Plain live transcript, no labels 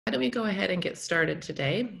don't we go ahead and get started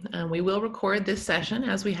today? We will record this session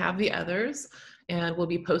as we have the others, and we'll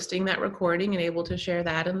be posting that recording and able to share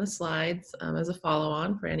that in the slides as a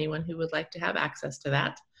follow-on for anyone who would like to have access to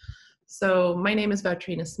that. So my name is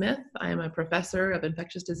Woutrina Smith. I am a professor of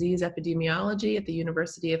infectious disease epidemiology at the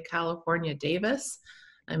University of California, Davis.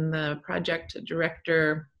 I'm the project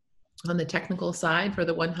director on the technical side for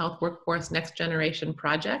the One Health Workforce Next Generation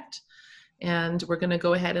project. And we're going to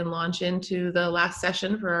go ahead and launch into the last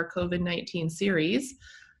session for our COVID-19 series.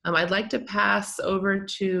 I'd like to pass over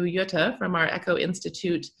to Jutta from our ECHO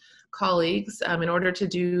Institute colleagues in order to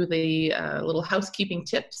do the little housekeeping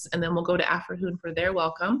tips, and then we'll go to AFROHUN for their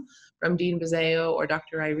welcome from Dean Bazeyo or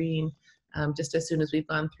Dr. Irene, just as soon as we've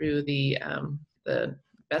gone through the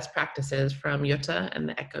best practices from Jutta and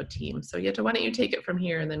the ECHO team. So Jutta, why don't you take it from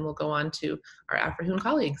here, and then we'll go on to our AFROHUN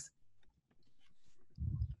colleagues.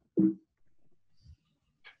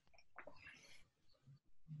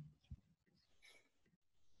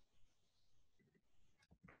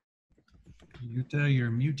 Jutta,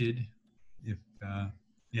 you're muted. If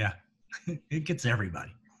yeah, it gets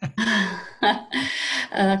everybody.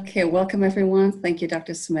 Okay, welcome everyone. Thank you,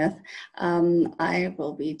 Dr. Smith. I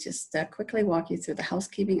will be just quickly walk you through the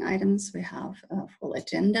housekeeping items. We have a full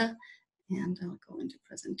agenda, and I'll go into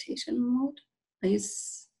presentation mode.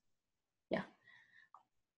 Please, yeah.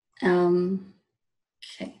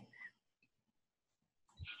 Okay.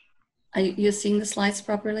 Are you seeing the slides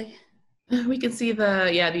properly? We can see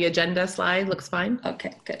the agenda slide looks fine.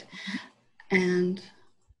 Okay, good. And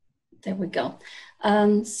there we go.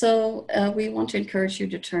 We want to encourage you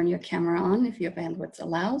to turn your camera on if your bandwidth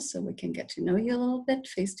allows, so we can get to know you a little bit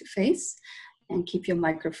face to face, and keep your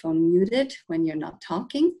microphone muted when you're not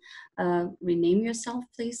talking. Rename yourself,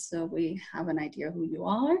 please, so we have an idea who you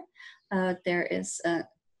are. There is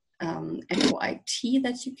ECHO IT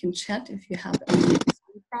that you can chat if you have any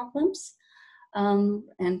problems.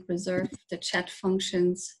 And reserve the chat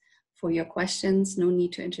functions for your questions. No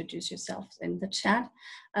need to introduce yourself in the chat.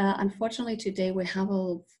 Unfortunately, today we have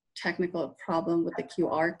a technical problem with the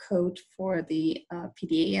QR code for the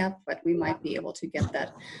PDA app, but we might be able to get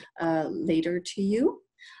that later to you.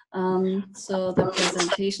 So the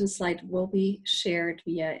presentation slide will be shared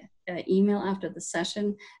via email after the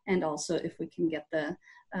session, and also if we can get the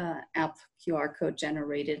app QR code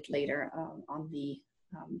generated later on the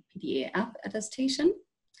PDA app attestation.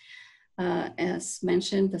 As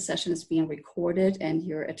mentioned, the session is being recorded, and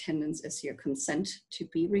your attendance is your consent to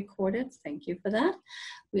be recorded. Thank you for that.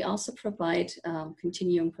 We also provide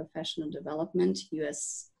continuing professional development,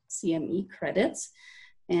 USCME credits,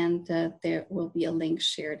 and there will be a link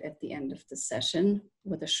shared at the end of the session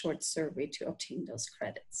with a short survey to obtain those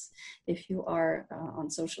credits. If you are on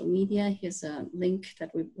social media, here's a link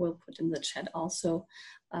that we will put in the chat also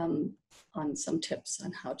on some tips on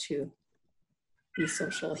how to be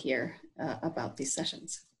social here about these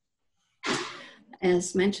sessions.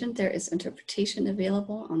 As mentioned, there is interpretation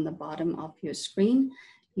available on the bottom of your screen.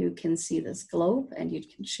 You can see this globe, and you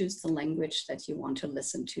can choose the language that you want to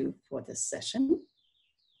listen to for this session.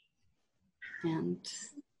 And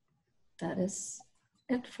that is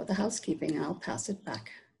it for the housekeeping. I'll pass it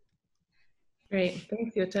back. Great,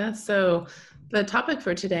 thanks, Jutta. So the topic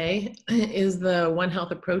for today is the One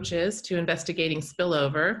Health approaches to investigating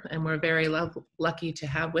spillover, and we're very lucky to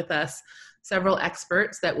have with us several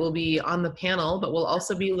experts that will be on the panel, but we'll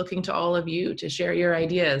also be looking to all of you to share your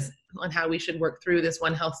ideas on how we should work through this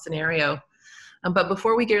One Health scenario. But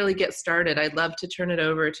before we really get started, I'd love to turn it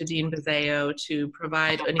over to Dean Bazeyo to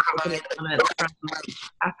provide any opening comments from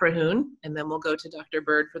AFROHUN, and then we'll go to Dr.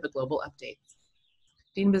 Bird for the global updates.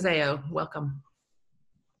 Dean Bazeyo, welcome.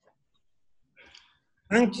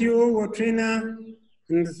 Thank you, Woutrina,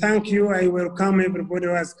 and thank you. I welcome everybody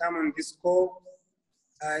who has come on this call.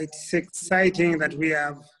 It's exciting that we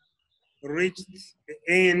have reached the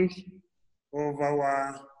end of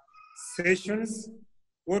our sessions.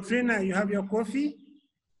 Woutrina, you have your coffee?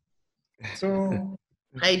 So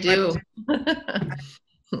I do.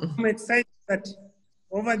 I'm excited that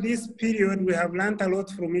over this period we have learned a lot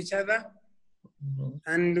from each other.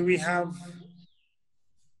 And we have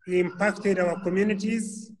impacted our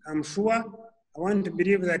communities, I'm sure. I want to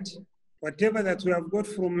believe that whatever that we have got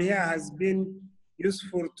from here has been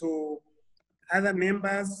useful to other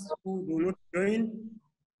members who do not join.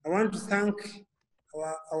 I want to thank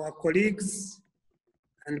our colleagues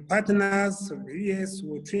and partners of the US,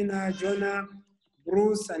 Woutrina, Jonah,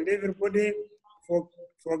 Bruce, and everybody for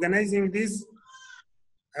organizing this.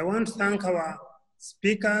 I want to thank our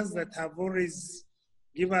speakers that have always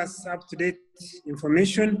give us up-to-date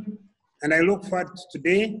information, and I look forward to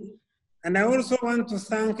today. And I also want to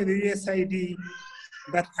thank the USAID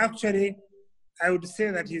but actually I would say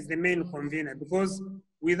that he's the main convener, because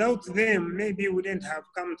without them, maybe we wouldn't have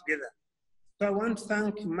come together. So I want to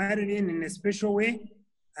thank Marilyn in a special way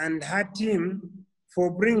and her team for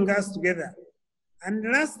bringing us together. And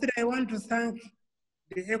lastly, I want to thank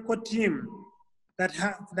the ECHO team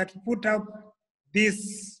that put up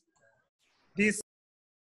this.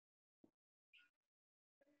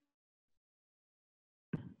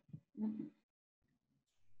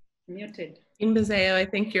 Muted. In Bazeyo, I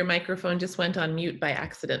think your microphone just went on mute by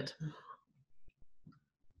accident.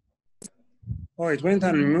 Oh, it went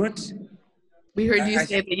on mute? We heard you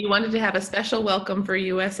say that you wanted to have a special welcome for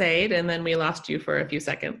USAID, and then we lost you for a few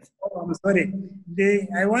seconds. Oh, I'm sorry.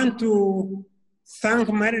 I want to thank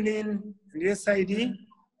Marilyn and USAID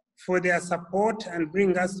for their support and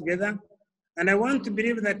bring us together. And I want to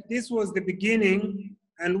believe that this was the beginning,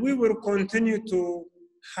 and we will continue to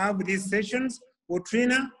have these sessions.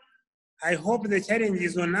 Woutrina, I hope the challenge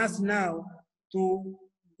is on us now to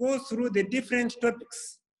go through the different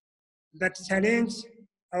topics that challenge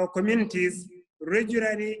our communities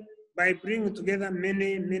regularly by bringing together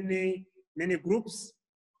many groups.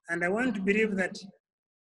 And I want to believe that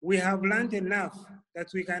we have learned enough that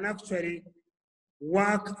we can actually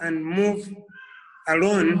work and move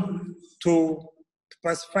alone to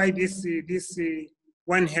pacify this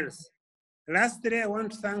One Health. Lastly, I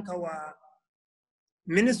want to thank our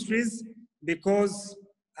ministries, because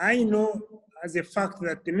I know as a fact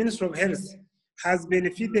that the Ministry of Health has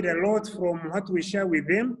benefited a lot from what we share with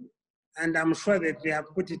them, and I'm sure that they have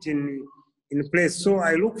put it in place. So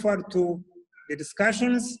I look forward to the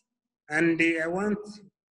discussions, and I want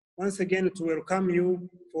once again to welcome you,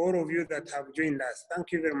 for all of you that have joined us.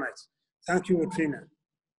 Thank you very much. Thank you, Woutrina.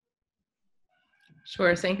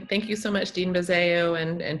 Sure. Thank you so much, Dean Bazeyo,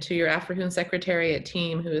 and to your AFROHUN Secretariat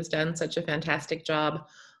team, who has done such a fantastic job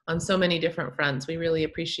on so many different fronts. We really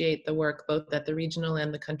appreciate the work both at the regional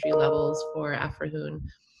and the country levels for AFROHUN.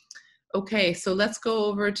 Okay, so let's go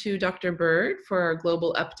over to Dr. Bird for our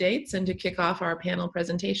global updates and to kick off our panel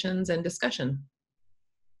presentations and discussion.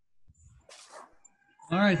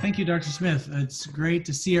 All right, thank you, Dr. Smith. It's great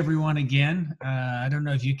to see everyone again. I don't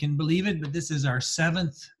know if you can believe it, but this is our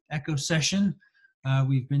 7th ECHO session.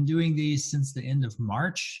 We've been doing these since the end of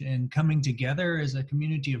March and coming together as a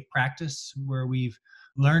community of practice where we've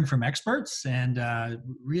learned from experts and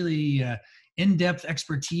really in-depth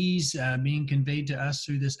expertise being conveyed to us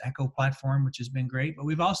through this ECHO platform, which has been great. But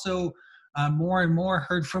we've also more and more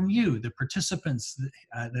heard from you, the participants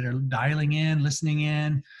that are dialing in, listening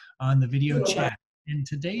in on the video chat. In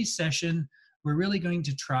today's session, we're really going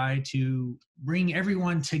to try to bring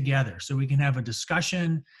everyone together so we can have a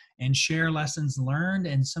discussion and share lessons learned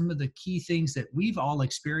and some of the key things that we've all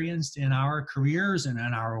experienced in our careers and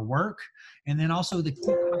in our work, and then also the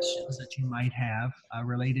key questions that you might have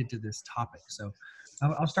related to this topic. So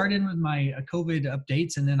I'll start in with my COVID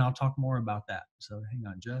updates, and then I'll talk more about that. So hang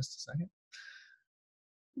on just a second.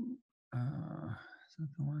 Is that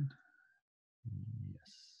the one? Yes.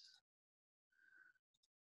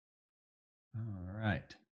 All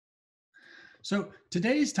right. So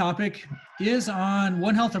today's topic is on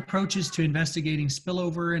One Health approaches to investigating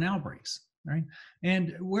spillover and outbreaks, right?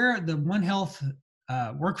 And we're the One Health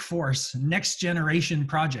workforce next generation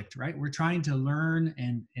project, right? We're trying to learn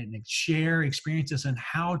and share experiences on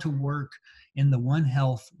how to work in the One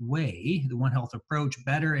Health way, the One Health approach,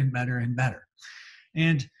 better and better and better.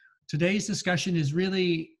 And today's discussion is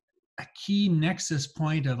really a key nexus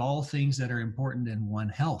point of all things that are important in One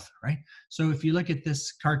Health, right? So if you look at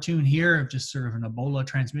this cartoon here of just sort of an Ebola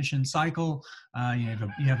transmission cycle, you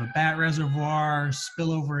have a bat reservoir,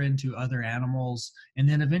 spillover into other animals, and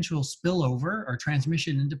then eventual spillover or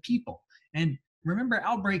transmission into people. And remember,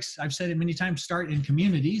 outbreaks, I've said it many times, start in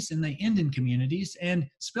communities and they end in communities, and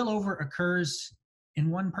spillover occurs in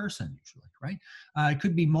one person usually, right? It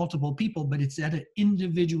could be multiple people, but it's at an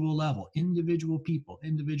individual level, individual people,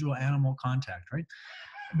 individual animal contact, right?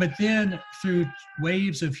 But then through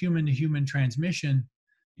waves of human to human transmission,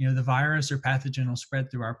 you know, the virus or pathogen will spread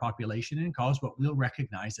through our population and cause what we'll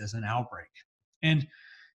recognize as an outbreak. And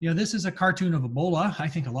you know, this is a cartoon of Ebola. I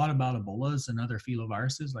think a lot about Ebolas and other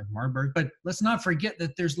filoviruses like Marburg, but let's not forget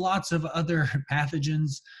that there's lots of other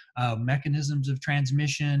pathogens, mechanisms of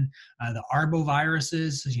transmission, the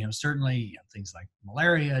arboviruses, you know, certainly you know, things like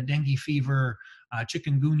malaria, dengue fever,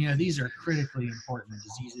 chikungunya. These are critically important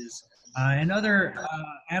diseases. And other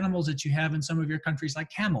animals that you have in some of your countries like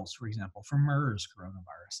camels, for example, from MERS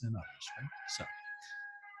coronavirus and others, right?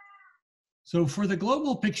 So for the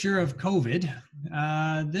global picture of COVID,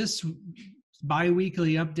 this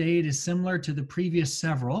biweekly update is similar to the previous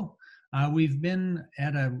several. We've been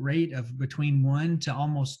at a rate of between 1 to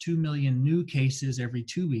almost 2 million new cases every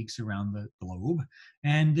 2 weeks around the globe.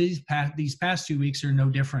 And these past 2 weeks are no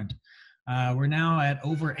different. We're now at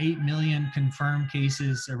over 8 million confirmed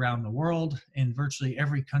cases around the world in virtually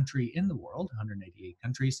every country in the world, 188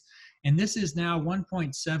 countries. And this is now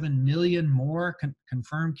 1.7 million more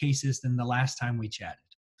confirmed cases than the last time we chatted.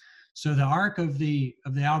 So the arc of the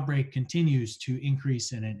outbreak continues to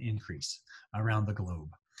increase and increase around the globe.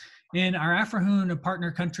 In our AFROHUN partner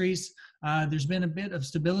countries, there's been a bit of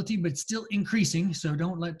stability, but still increasing, so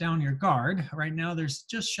don't let down your guard. Right now, there's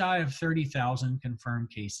just shy of 30,000 confirmed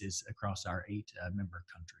cases across our 8 member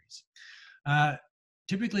countries.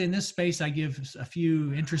 Typically in this space, I give a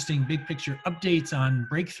few interesting big picture updates on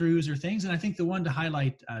breakthroughs or things, and I think the one to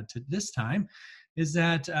highlight to this time is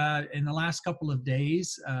that in the last couple of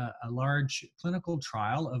days, a large clinical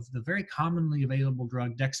trial of the very commonly available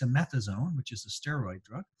drug dexamethasone, which is a steroid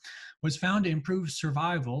drug, was found to improve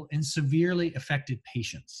survival in severely affected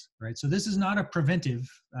patients, right? So this is not a preventive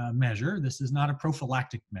measure. This is not a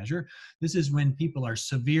prophylactic measure. This is when people are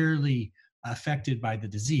severely affected by the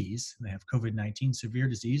disease. They have COVID-19 severe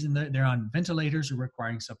disease, and they're on ventilators or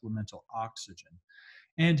requiring supplemental oxygen.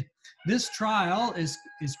 And this trial is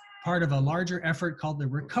part of a larger effort called the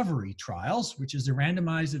recovery trials, which is a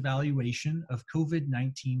randomized evaluation of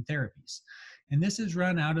COVID-19 therapies. And this is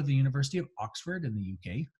run out of the University of Oxford in the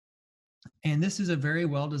UK. And this is a very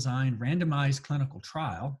well-designed randomized clinical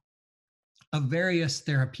trial of various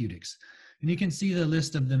therapeutics. And you can see the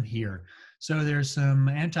list of them here. So there's some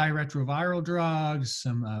antiretroviral drugs,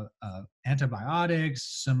 some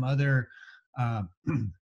antibiotics, some other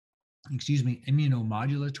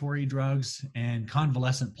immunomodulatory drugs, and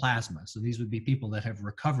convalescent plasma. So these would be people that have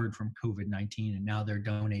recovered from COVID-19 and now they're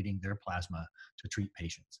donating their plasma to treat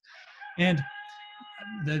patients. And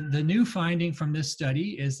the new finding from this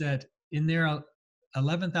study is that in their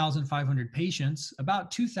 11,500 patients,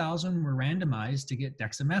 about 2,000 were randomized to get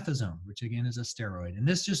dexamethasone, which again is a steroid. And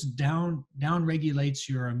this just down regulates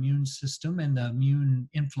your immune system and the immune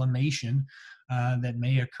inflammation that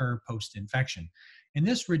may occur post-infection. And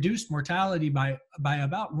this reduced mortality by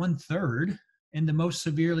about 1/3 in the most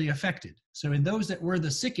severely affected. So in those that were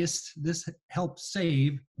the sickest, this helped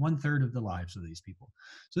save 1/3 of the lives of these people.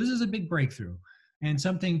 So this is a big breakthrough and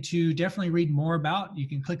something to definitely read more about. You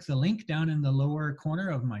can click the link down in the lower corner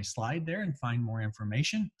of my slide there and find more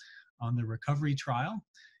information on the recovery trial.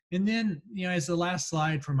 And then, as the last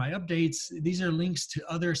slide for my updates, these are links to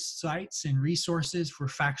other sites and resources for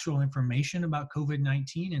factual information about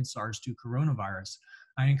COVID-19 and SARS-2 coronavirus.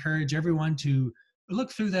 I encourage everyone to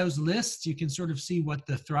look through those lists. You can sort of see what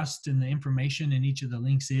the thrust and the information in each of the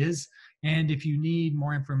links is. And if you need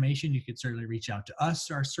more information, you could certainly reach out to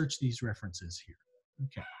us or search these references here.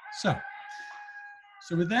 Okay, so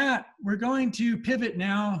with that, we're going to pivot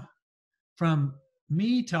now from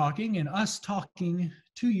me talking and us talking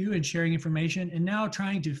to you and sharing information, and now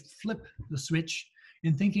trying to flip the switch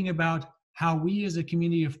and thinking about how we as a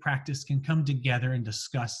community of practice can come together and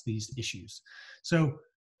discuss these issues. So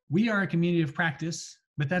we are a community of practice,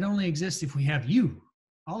 but that only exists if we have you,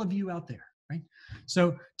 all of you out there, right?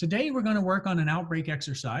 So today we're going to work on an outbreak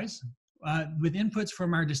exercise with inputs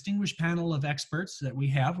from our distinguished panel of experts that we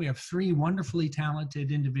have. We have 3 wonderfully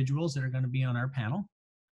talented individuals that are going to be on our panel.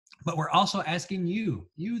 But we're also asking you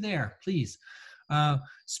there, please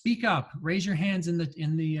speak up, raise your hands in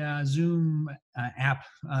the Zoom app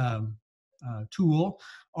tool,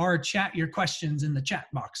 or chat your questions in the chat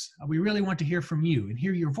box. We really want to hear from you and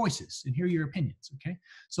hear your voices and hear your opinions. Okay,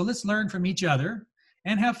 so let's learn from each other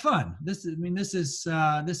and have fun. This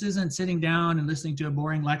isn't sitting down and listening to a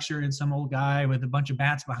boring lecture and some old guy with a bunch of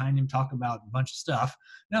bats behind him talk about a bunch of stuff.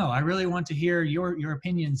 No, I really want to hear your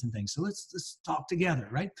opinions and things. So let's talk together,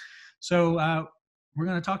 right? So we're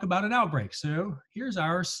going to talk about an outbreak. So here's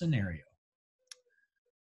our scenario.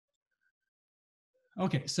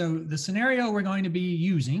 Okay, so the scenario we're going to be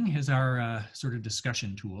using as our sort of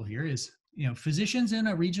discussion tool here is, physicians in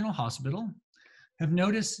a regional hospital have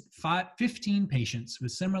noticed 15 patients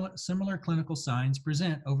with similar clinical signs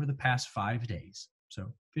present over the past 5 days.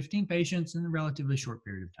 So 15 patients in a relatively short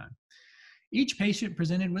period of time. Each patient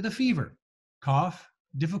presented with a fever, cough,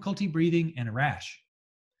 difficulty breathing, and a rash.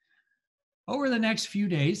 Over the next few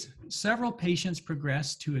days, several patients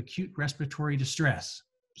progressed to acute respiratory distress.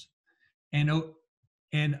 And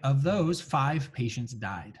of those, 5 patients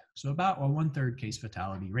died. So about a 1/3 case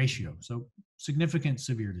fatality ratio. So significant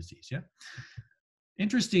severe disease, yeah?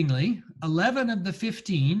 Interestingly, 11 of the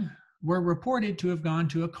 15 were reported to have gone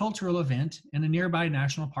to a cultural event in a nearby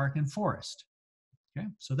national park and forest. Okay,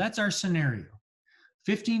 so that's our scenario.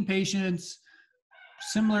 15 patients,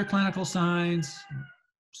 similar clinical signs,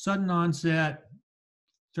 sudden onset,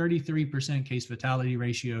 33% case fatality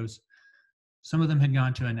ratios. Some of them had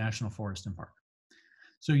gone to a national forest and park.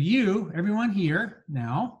 So you, everyone here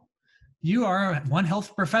now, you are a One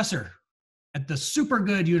Health professor at the super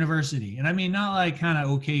good university. And I mean, not like kind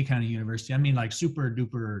of okay kind of university. I mean like super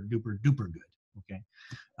duper duper duper good. Okay.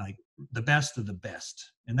 Like the best of the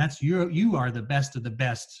best. And that's you are the best of the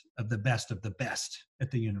best of the best of the best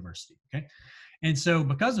at the university. Okay. And so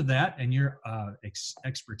because of that and your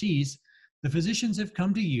expertise, the physicians have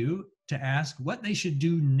come to you to ask what they should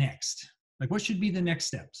do next. Like what should be the next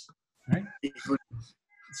steps, right?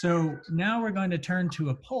 So now we're going to turn to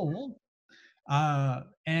a poll,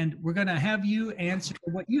 and we're going to have you answer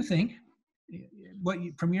what you think,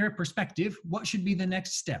 from your perspective, what should be the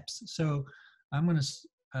next steps. So I'm going to,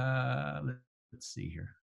 let's see here.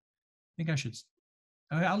 I think I should,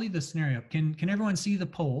 I'll leave the scenario up. Can everyone see the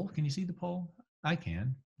poll? Can you see the poll? I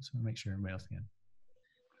can. Just want to make sure everybody else can.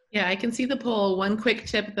 Yeah, I can see the poll. One quick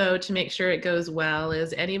tip, though, to make sure it goes well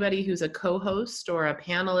is anybody who's a co-host or a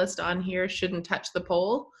panelist on here shouldn't touch the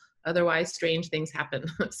poll. Otherwise, strange things happen.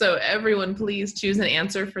 So everyone, please choose an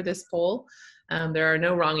answer for this poll. There are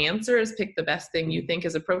no wrong answers. Pick the best thing you think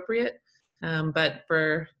is appropriate. But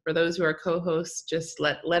for those who are co-hosts, just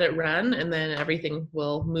let it run, and then everything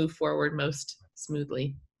will move forward most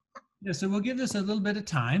smoothly. Yeah, so we'll give this a little bit of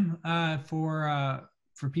time for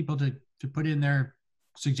people to put in their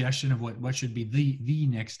suggestion of what should be the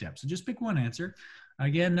next step. So just pick one answer.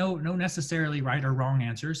 Again, no necessarily right or wrong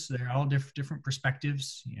answers. They're all different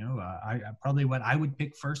perspectives. You know, I probably what I would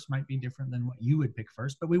pick first might be different than what you would pick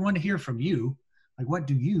first. But we want to hear from you. Like, what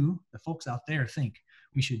do you, the folks out there, think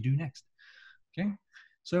we should do next? Okay.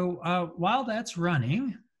 So while that's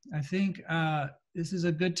running, I think this is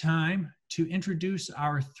a good time to introduce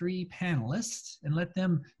our three panelists and let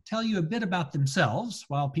them tell you a bit about themselves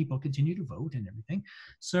while people continue to vote and everything.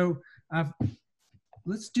 So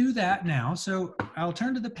let's do that now. So I'll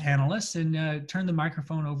turn to the panelists and turn the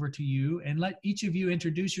microphone over to you and let each of you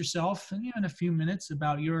introduce yourself in a few minutes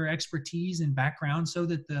about your expertise and background so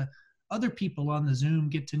that the other people on the Zoom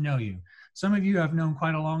get to know you. Some of you I've known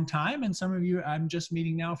quite a long time, and some of you I'm just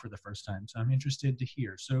meeting now for the first time, so I'm interested to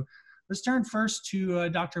hear. So let's turn first to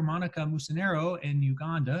Dr. Monica Musenero in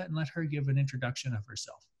Uganda and let her give an introduction of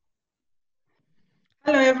herself.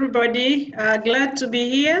 Hello, everybody. Glad to be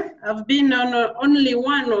here. I've been on only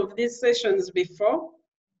one of these sessions before,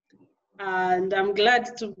 and I'm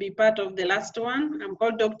glad to be part of the last one. I'm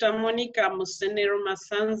called Dr. Monica Musenero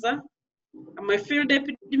Masanza. I'm a field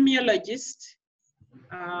epidemiologist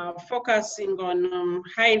focusing on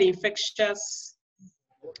highly infectious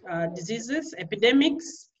diseases,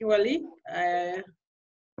 epidemics, purely. I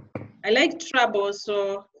like trouble,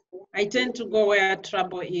 so I tend to go where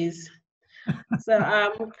trouble is.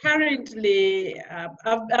 So currently,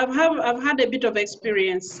 I've had a bit of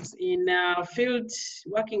experience in field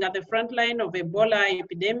working at the front line of Ebola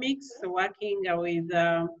epidemics, working with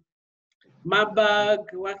Marburg,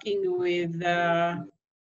 working with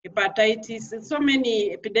hepatitis, so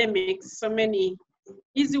many epidemics, so many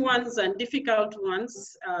easy ones and difficult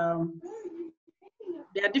ones.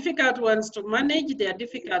 They are difficult ones to manage, they are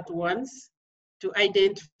difficult ones to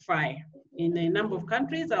identify. In a number of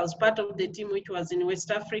countries, I was part of the team which was in West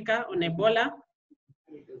Africa on Ebola.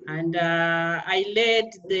 And I led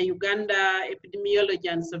the Uganda Epidemiology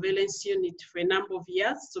and Surveillance Unit for a number of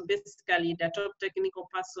years. So basically the top technical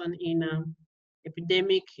person in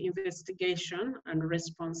epidemic investigation and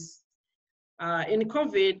response. In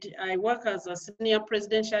COVID, I work as a senior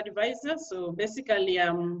presidential advisor. So basically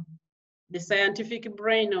I'm the scientific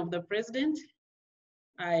brain of the president.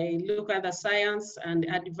 I look at the science and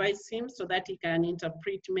advise him so that he can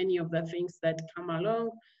interpret many of the things that come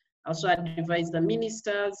along. Also advise the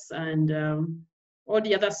ministers and all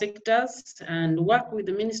the other sectors and work with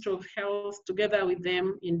the Ministry of Health together with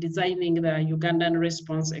them in designing the Ugandan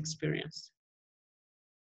response experience.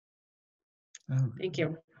 Thank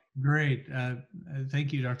you. Great.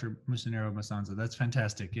 Thank you, Dr. Musenero Masanza. That's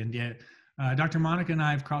fantastic. And yeah, Dr. Monica and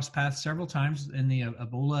I have crossed paths several times in the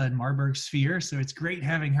Ebola and Marburg sphere, so it's great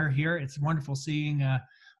having her here. It's wonderful seeing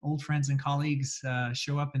old friends and colleagues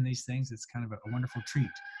show up in these things. It's kind of a wonderful treat.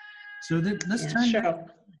 So let's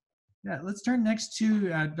turn next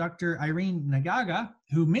to Dr. Irene Naigaga,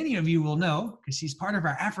 who many of you will know because she's part of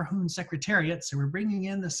our AFROHUN Secretariat. So we're bringing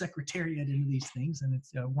in the Secretariat into these things, and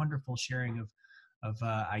it's a wonderful sharing of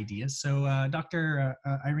ideas. So Dr.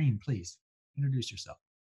 Irene, please introduce yourself.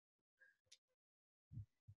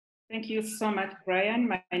 Thank you so much, Brian.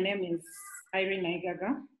 My name is Irene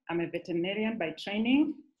Naigaga. I'm a veterinarian by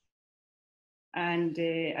training, and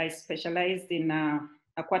I specialized in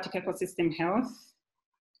aquatic ecosystem health.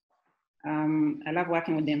 I love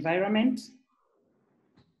working with the environment.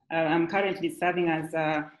 I'm currently serving as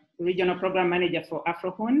a regional program manager for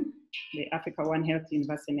AFROHUN, the Africa One Health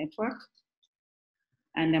University Network.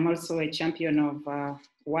 And I'm also a champion of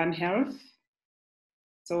One Health.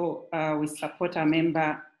 So we support our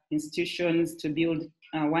member institutions to build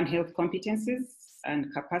One Health competencies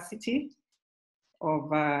and capacity of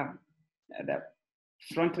the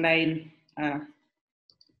frontline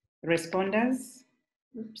responders.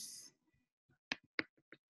 Oops.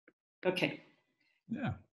 Okay.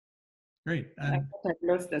 Yeah, great. I thought I'd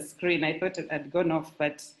lost the screen. I thought it had gone off,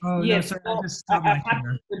 but Oh, yes. no, sorry, I just stopped my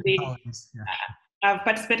camera. Yeah. I've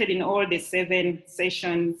participated in all the 7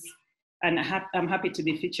 sessions, and I'm happy to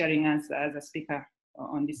be featuring as a speaker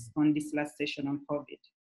on this last session on COVID.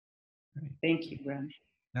 Great. Thank you, Brian.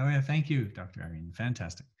 No, yeah, thank you, Dr. Irene.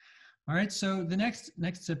 Fantastic. All right, so the next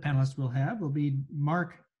panelist we'll have will be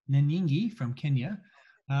Mark Nanyingi from Kenya.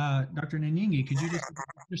 Dr. Nanyingi, could you just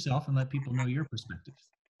introduce yourself and let people know your perspective?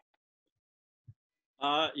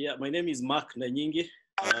 Yeah, my name is Mark Nanyingi.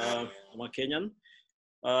 I'm a Kenyan.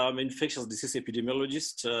 I'm an infectious disease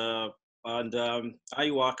epidemiologist, and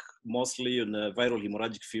I work mostly on viral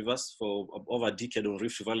hemorrhagic fevers for over a decade on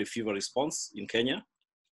Rift Valley fever response in Kenya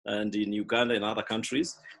and in Uganda and other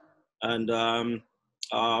countries. And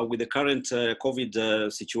with the current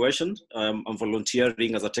COVID situation, I'm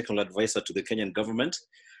volunteering as a technical advisor to the Kenyan government.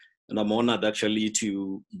 And I'm honored actually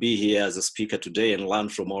to be here as a speaker today and learn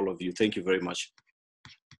from all of you. Thank you very much.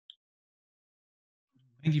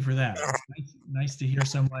 Thank you for that. It's nice to hear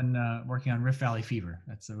someone working on Rift Valley fever.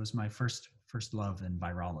 That was my first love in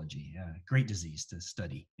virology. Great disease to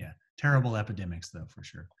study. Yeah, terrible epidemics though, for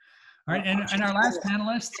sure. All right, and our last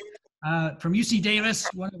panelist from UC Davis,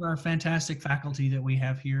 one of our fantastic faculty that we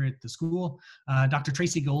have here at the school, Dr.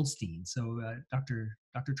 Tracey Goldstein. So Dr.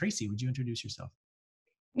 Tracey, would you introduce yourself?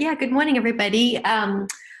 Yeah, good morning, everybody.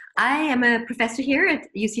 I am a professor here at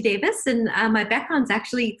UC Davis, and my background is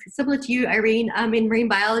actually similar to you, Irene. I'm in marine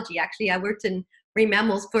biology. Actually, I worked in marine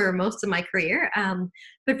mammals for most of my career,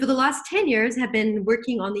 but for the last 10 years have been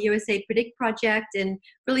working on the USA Predict project and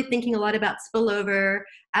really thinking a lot about spillover.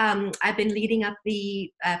 I've been leading up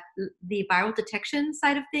the viral detection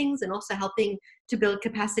side of things and also helping to build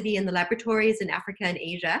capacity in the laboratories in Africa and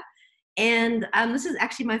Asia. And this is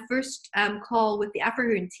actually my first call with the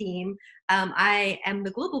AFROHUN team. I am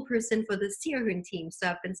the global person for the CRHUN team, so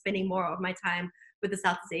I've been spending more of my time with the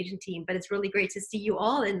Southeast Asian team, but it's really great to see you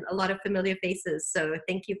all and a lot of familiar faces, so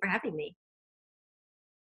thank you for having me.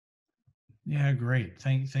 Yeah, great.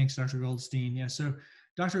 Thanks, Dr. Goldstein. Yeah, so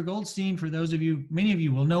Dr. Goldstein, for those of you, many of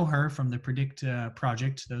you will know her from the Predict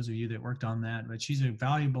project, those of you that worked on that, but she's a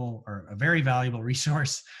very valuable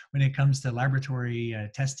resource when it comes to laboratory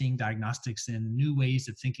testing, diagnostics, and new ways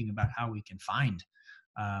of thinking about how we can find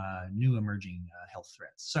new emerging health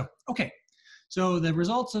threats. So, okay. So the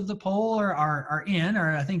results of the poll are in,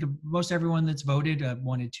 or I think most everyone that's voted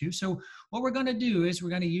wanted to. So what we're going to do is we're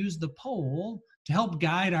going to use the poll to help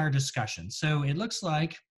guide our discussion. So it looks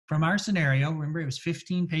like from our scenario, remember it was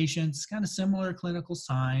 15 patients, kind of similar clinical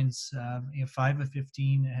signs, 5 of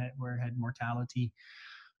 15 had mortality.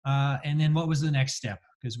 And then what was the next step?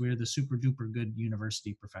 Because we're the super duper good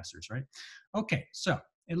university professors, right? Okay, so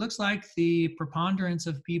it looks like the preponderance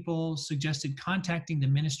of people suggested contacting the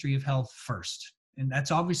Ministry of Health first. And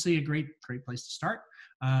that's obviously a great place to start.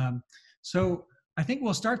 So I think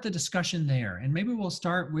we'll start the discussion there, and maybe we'll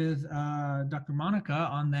start with Dr. Monica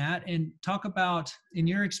on that and talk about, in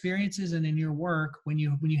your experiences and in your work, when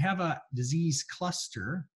you have a disease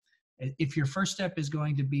cluster, if your first step is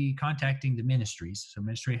going to be contacting the ministries, so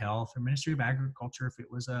Ministry of Health or Ministry of Agriculture if it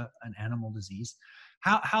was an animal disease,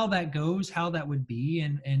 how that goes, how that would be,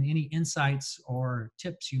 and any insights or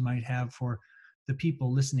tips you might have for the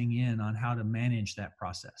people listening in on how to manage that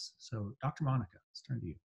process. So Dr. Monica, let's turn to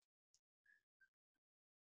you.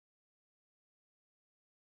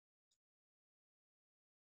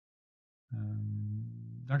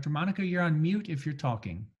 Dr. Monica, you're on mute if you're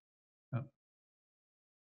talking. Oh.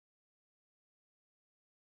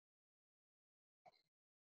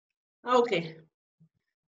 Okay.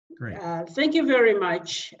 Great. Thank you very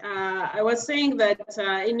much. I was saying that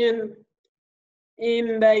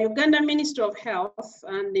in the Uganda Ministry of Health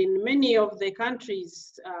and in many of the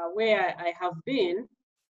countries where I have been,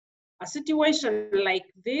 a situation like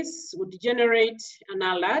this would generate an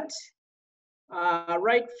alert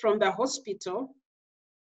right from the hospital.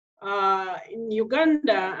 In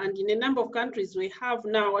Uganda and in a number of countries, we have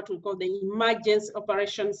now what we call the Emergency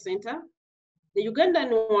Operations Center. The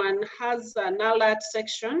Ugandan one has an alert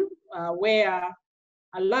section where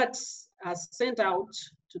alerts are sent out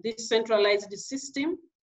to this centralized system,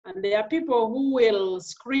 and there are people who will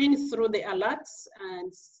screen through the alerts,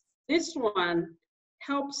 and this one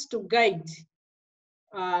helps to guide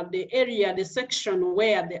the area, the section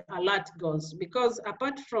where the alert goes. Because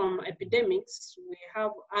apart from epidemics, we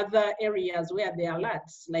have other areas where the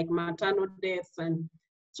alerts, like maternal deaths, and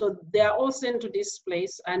so they are all sent to this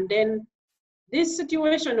place, and then this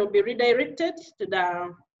situation will be redirected to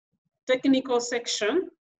the technical section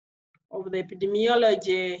of the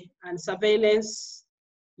epidemiology and surveillance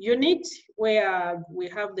unit, where we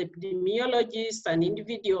have the epidemiologists and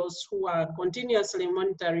individuals who are continuously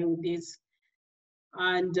monitoring this.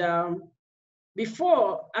 And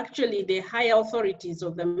before actually the higher authorities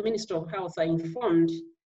of the Ministry of Health are informed,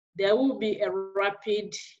 there will be a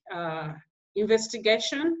rapid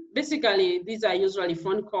investigation. Basically, these are usually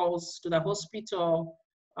phone calls to the hospital.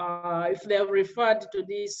 If they're referred to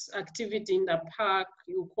this activity in the park,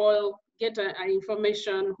 you call, get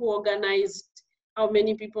information, who organized, how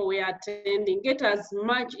many people were attending, get as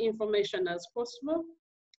much information as possible.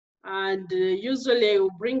 And usually we'll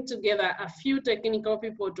bring together a few technical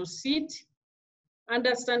people to sit,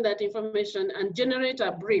 understand that information, and generate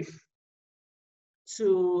a brief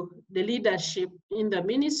to the leadership in the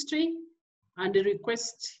ministry and the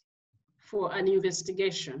request for an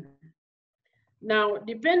investigation. Now,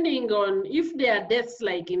 depending on if there are deaths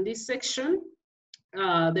like in this section,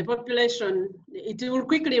 the population, it will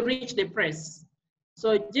quickly reach the press.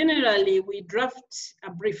 So generally we draft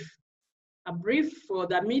a brief for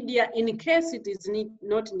the media in case it is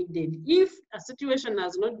not needed. If a situation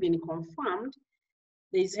has not been confirmed,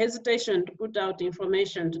 there is hesitation to put out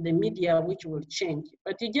information to the media, which will change.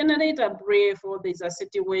 But you generate a brief, or there's a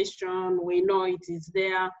situation, we know it is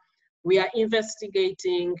there, we are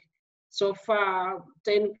investigating. So far,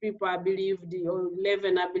 10 people are believed, or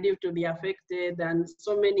 11 are believed to be affected, and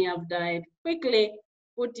so many have died. Quickly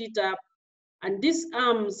put it up, and this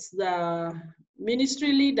arms the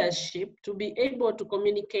ministry leadership to be able to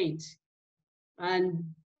communicate. And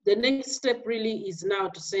the next step really is now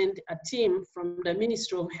to send a team from the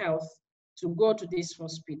Ministry of Health to go to this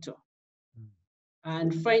hospital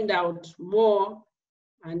and find out more,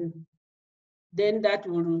 and then that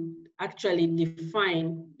will actually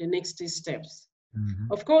define the next steps.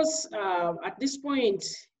 Mm-hmm. Of course, at this point,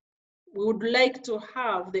 we would like to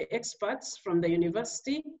have the experts from the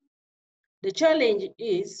university. The challenge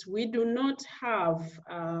is we do not have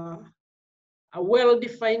a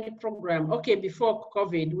well-defined program. Okay, before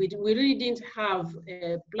COVID, we really didn't have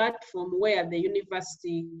a platform where the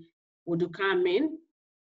university would come in.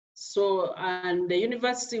 So, and the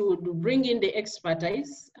university would bring in the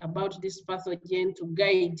expertise about this pathogen to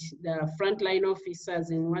guide the frontline officers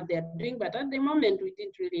in what they're doing. But at the moment, we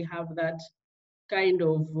didn't really have that kind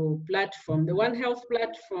of platform. The One Health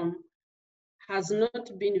platform has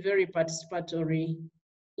not been very participatory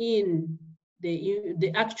in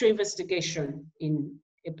the actual investigation in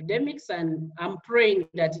epidemics, and I'm praying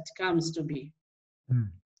that it comes to be.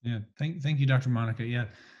 Yeah, thank you, Dr. Monica. Yeah,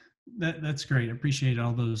 that's great. I appreciate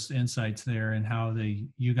all those insights there and how the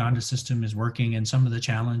Uganda system is working and some of the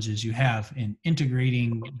challenges you have in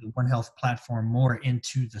integrating the One Health platform more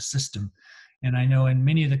into the system. And I know in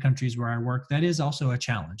many of the countries where I work, that is also a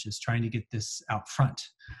challenge, is trying to get this out front,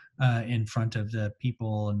 in front of the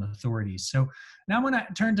people and authorities. So now I want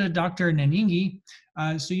to turn to Dr. Nanyingi.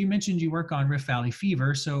 So you mentioned you work on Rift Valley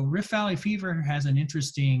fever. So Rift Valley fever has an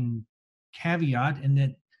interesting caveat in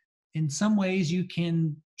that in some ways you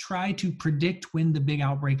can try to predict when the big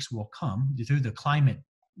outbreaks will come through the climate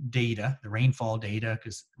data, the rainfall data,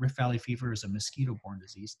 because Rift Valley fever is a mosquito-borne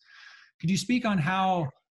disease. Could you speak on how,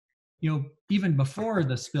 even before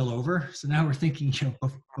the spillover, so now we're thinking,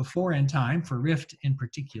 before in time for Rift in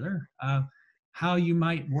particular, how you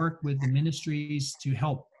might work with the ministries to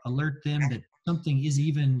help alert them that something is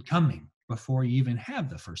even coming before you even have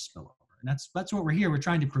the first spillover? And that's what we're here. We're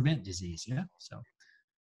trying to prevent disease. Yeah. So,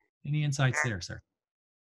 any insights there, sir?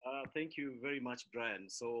 Thank you very much, Brian.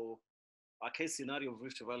 So, a case scenario of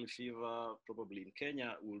Rift Valley fever, probably in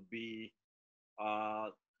Kenya, will be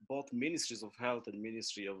both Ministries of Health and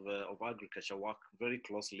Ministry of Agriculture work very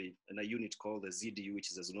closely in a unit called the ZDU,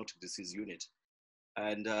 which is a zoonotic disease unit.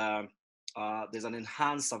 And there's an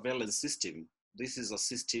enhanced surveillance system. This is a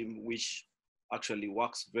system which actually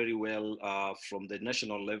works very well from the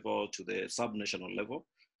national level to the sub-national level,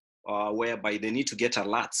 whereby they need to get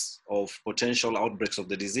alerts of potential outbreaks of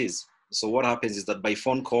the disease. So what happens is that by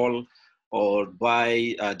phone call or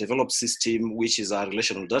by a developed system, which is a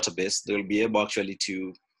relational database, they will be able actually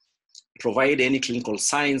to provide any clinical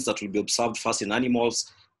signs that will be observed first in animals,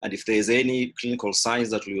 And if there is any clinical signs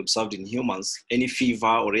that we observed in humans, any fever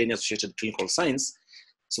or any associated clinical signs,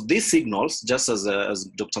 so these signals, just as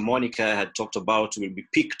Dr. Monica had talked about, will be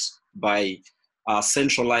picked by a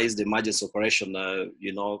centralized emergency operation, a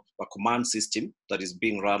command system that is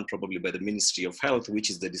being run probably by the Ministry of Health, which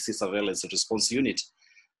is the Disease Surveillance and Response Unit.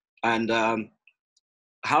 And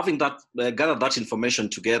having that, gathered that information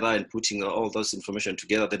together and putting all those information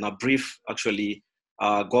together, then a brief actually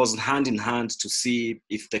goes hand in hand to see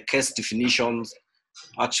if the case definitions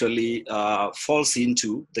actually falls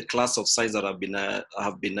into the class of signs that have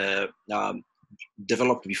been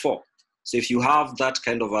developed before. So if you have that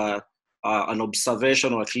kind of an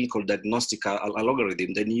observation or a clinical diagnostic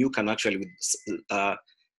algorithm, then you can actually with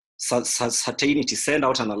certainty send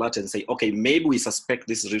out an alert and say, okay, maybe we suspect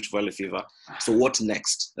this is Rift Valley fever. So what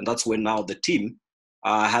next? And that's when now the team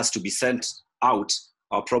has to be sent out,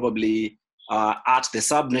 probably at the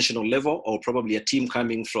sub-national level, or probably a team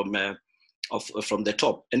coming from the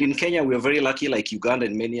top. And in Kenya, we are very lucky, like Uganda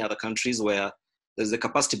and many other countries, where there's a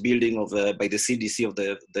capacity building by the CDC of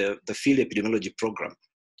the field epidemiology program.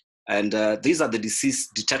 And these are the disease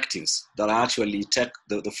detectives that actually take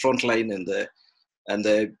the front line and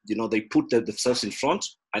they put themselves in front.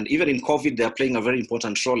 And even in COVID, they are playing a very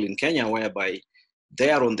important role in Kenya, whereby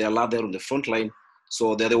they are on the alert, they're on the front line.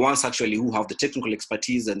 So they're the ones actually who have the technical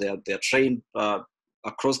expertise, and they're trained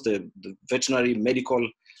across the veterinary, medical,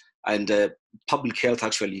 and public health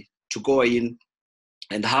actually to go in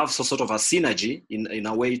and have some sort of a synergy in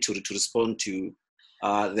a way to respond to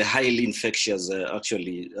the highly infectious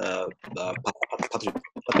pathogens.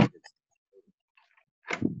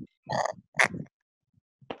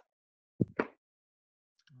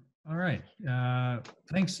 All right.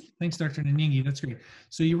 Thanks, Dr. Nanyingi. That's great.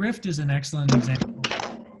 So your Rift is an excellent example of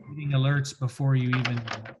getting alerts before you even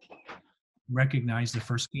recognize the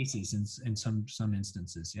first cases in some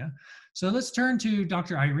instances. Yeah. So let's turn to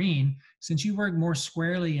Dr. Irene. Since you work more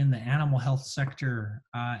squarely in the animal health sector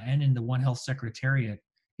and in the One Health Secretariat,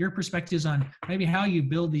 your perspectives on maybe how you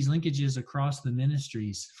build these linkages across the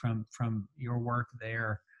ministries from your work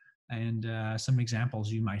there, and some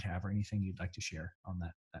examples you might have or anything you'd like to share on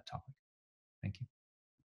that topic. Thank you.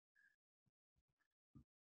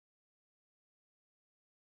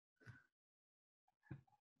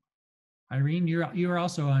 Irene, you're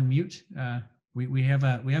also on mute. We have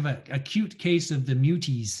a acute case of the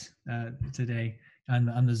muties today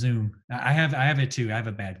on the Zoom. I have it too. I have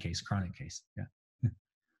a bad case, chronic case. Yeah.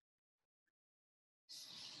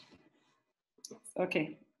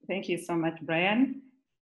 Okay, thank you so much, Brian.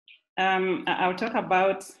 I'll talk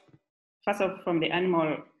about, first of all, from the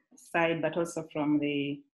animal side, but also from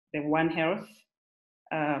the One Health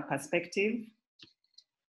perspective.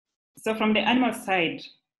 So from the animal side,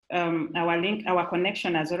 our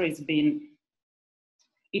connection has always been,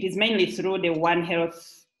 it is mainly through the One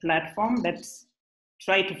Health platform that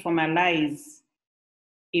try to formalize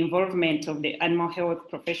involvement of the animal health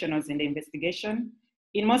professionals in the investigation.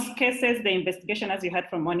 In most cases, the investigation, as you heard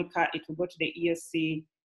from Monica, it will go to the EOC,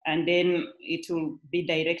 and then it will be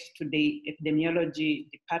directed to the epidemiology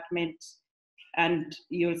department. And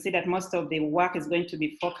you'll see that most of the work is going to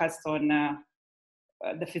be focused on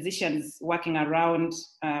the physicians working around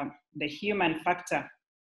the human factor.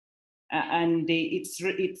 And it's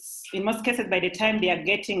in most cases, by the time they are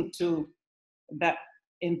getting to the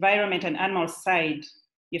environment and animal side,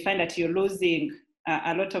 you find that you're losing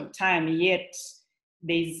a lot of time, yet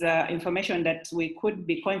there's information that we could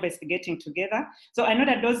be co-investigating together. So I know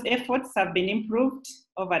that those efforts have been improved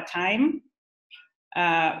over time,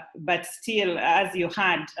 but still, as you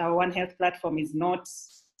heard, our One Health platform is not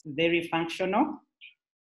very functional.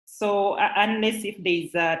 So unless if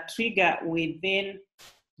there's a trigger within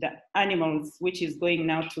the animals, which is going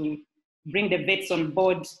now to bring the vets on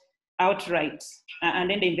board outright, and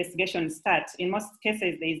then the investigation starts, in most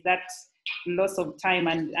cases, there is that loss of time,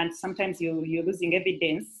 and sometimes you're losing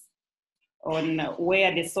evidence on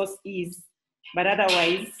where the source is. But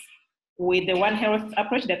otherwise, with the One Health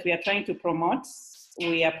approach that we are trying to promote,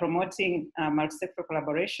 we are promoting multi-sector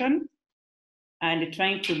collaboration and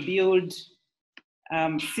trying to build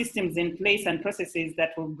systems in place and processes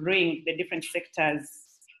that will bring the different sectors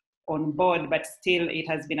on board, but still it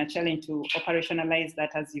has been a challenge to operationalize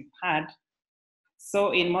that, as you've had.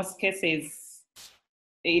 So in most cases,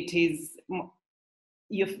 it is,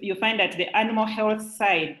 you find that the animal health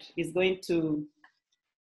side is going to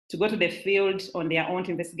go to the field on their own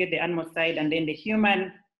to investigate the animal side, and then the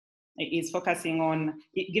human is focusing on,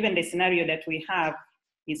 given the scenario that we have,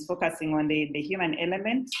 is focusing on the human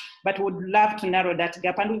element, but would love to narrow that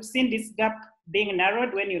gap. And we've seen this gap being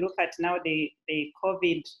narrowed when you look at now the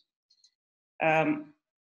COVID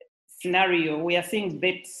scenario, we are seeing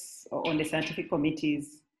vets on the scientific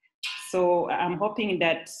committees. So I'm hoping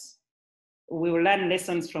that we will learn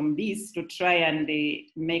lessons from this to try and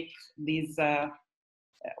make these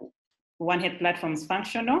One Health platforms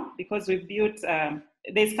functional, because we've built,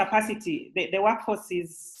 there's capacity. The workforce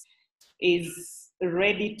is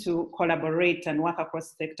ready to collaborate and work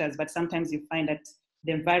across sectors, but sometimes you find that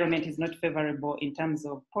the environment is not favorable in terms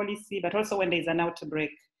of policy, but also when there's an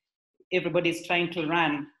outbreak, everybody's trying to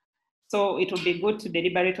run. So it would be good to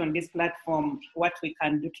deliberate on this platform what we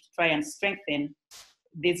can do to try and strengthen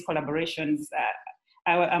these collaborations.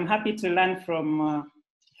 I'm happy to learn from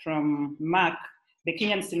Mark. The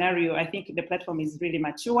Kenyan scenario, I think the platform is really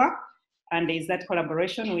mature, and there's that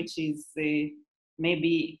collaboration which is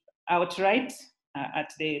maybe outright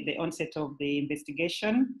at the onset of the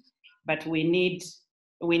investigation, but we need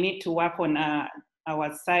to work on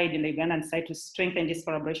our side, the Ugandan side, to strengthen this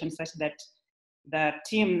collaboration such that the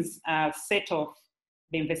teams are set off,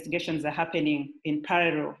 the investigations are happening in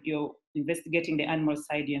parallel. You're investigating the animal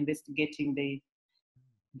side, you're investigating the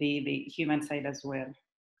human side as well.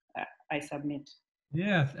 I submit.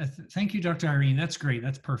 Yeah, thank you, Dr. Irene. That's great.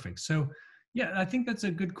 That's perfect. So, yeah, I think that's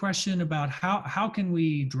a good question about how can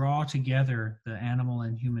we draw together the animal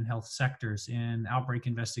and human health sectors in outbreak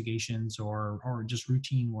investigations or just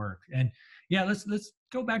routine work. And yeah, let's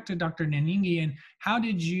go back to Dr. Nanyingi. And how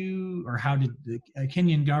did the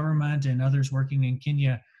Kenyan government and others working in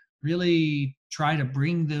Kenya really try to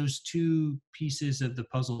bring those two pieces of the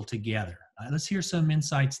puzzle together? Let's hear some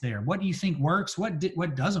insights there. What do you think works? What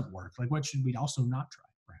doesn't work? Like, what should we also not try,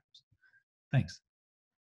 perhaps? Thanks.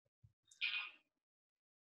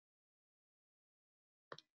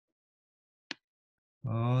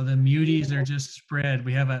 Oh, the muties are just spread.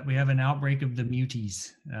 We have an outbreak of the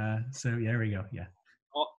muties. So yeah, there we go. Yeah.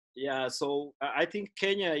 Oh, yeah. So I think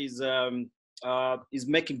Kenya is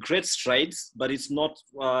making great strides, but it's not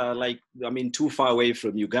too far away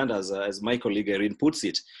from Uganda, as my colleague Irene puts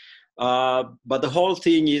it. But the whole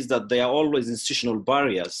thing is that there are always institutional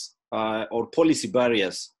barriers or policy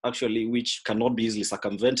barriers, actually, which cannot be easily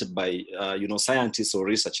circumvented by scientists or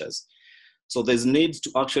researchers. So there's need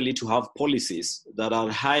to have policies that are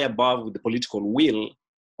high above the political will,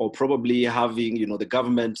 or probably having the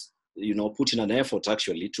government put in an effort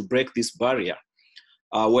actually to break this barrier,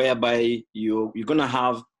 whereby you're going to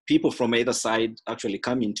have people from either side actually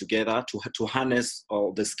coming together to harness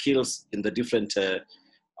all the skills in the different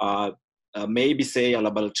maybe say a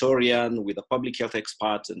laboratorian with a public health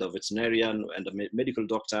expert and a veterinarian and a medical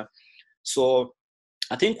doctor. So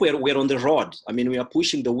I think we're on the road. I mean, we are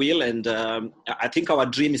pushing the wheel, and I think our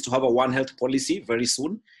dream is to have a One Health policy very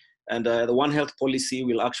soon. And the One Health policy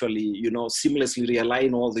will actually, seamlessly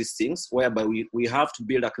realign all these things, whereby we have to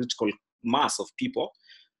build a critical mass of people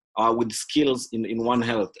with skills in One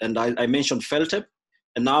Health. And I mentioned FELTEP,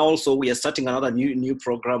 and now also we are starting another new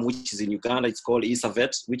program, which is in Uganda. It's called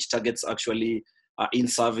ISAVET, which targets actually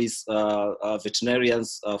in-service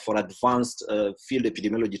veterinarians for advanced field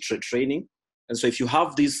epidemiology training. And so if you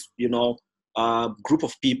have this, group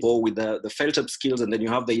of people with the FELTEP skills, and then you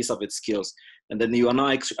have the ISAVET skills, and then you are now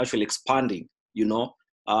actually expanding,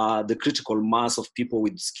 the critical mass of people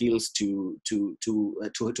with skills to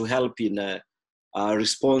help in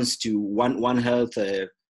response to One Health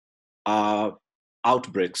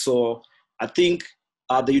outbreak. So I think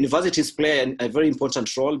the universities play a very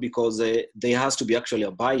important role, because there has to be actually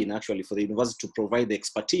a buy-in actually for the university to provide the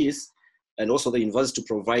expertise, and also the university to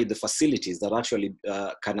provide the facilities that actually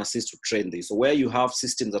can assist to train this. So where you have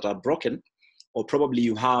systems that are broken, or probably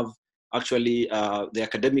you have actually the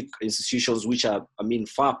academic institutions which are,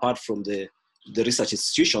 far apart from the research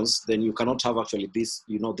institutions, then you cannot have actually this,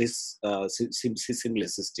 this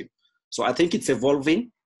seamless system. So I think it's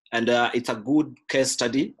evolving, and it's a good case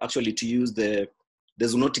study actually to use the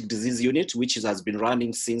zoonotic disease unit, which has been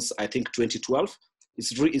running since I think 2012.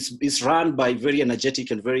 It's run by very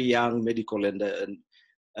energetic and very young medical and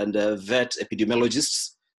vet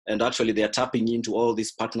epidemiologists, and actually they are tapping into all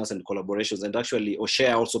these partners and collaborations. And actually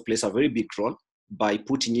OSHA also plays a very big role by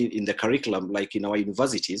putting it in the curriculum, like in our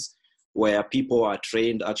universities, where people are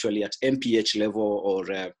trained actually at MPH level or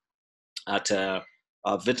at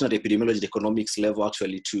veterinary epidemiology economics level,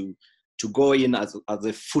 actually to go in as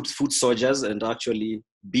the foot soldiers and actually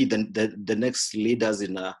be the next leaders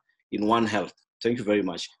in One Health. Thank you very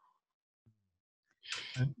much.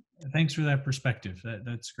 Thanks for that perspective.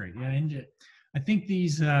 That's great. Yeah, and I think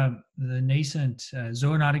these the nascent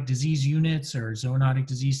zoonotic disease units or zoonotic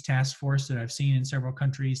disease task force that I've seen in several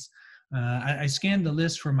countries. I scanned the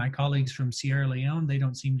list for my colleagues from Sierra Leone. They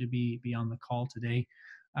don't seem to be on the call today,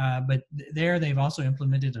 but there they've also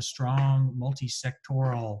implemented a strong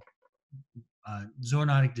multi-sectoral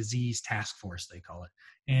zoonotic disease task force, they call it.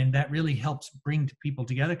 And that really helps bring people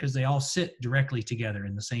together because they all sit directly together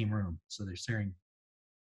in the same room. So they're sharing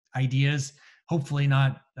ideas, hopefully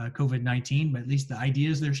not COVID-19, but at least the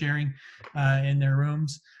ideas they're sharing in their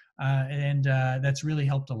rooms. And that's really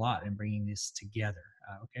helped a lot in bringing this together.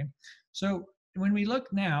 Okay, so when we look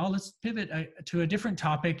now, let's pivot to a different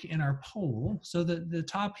topic in our poll. So the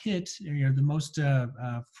top hit, the most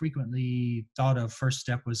frequently thought of first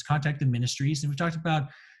step was contacting ministries. And we talked about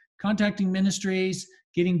contacting ministries,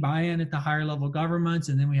 getting buy-in at the higher level governments.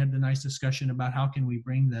 And then we had the nice discussion about how can we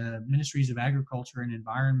bring the ministries of agriculture and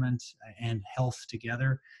environment and health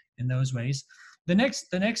together in those ways. The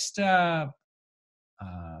next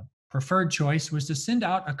preferred choice was to send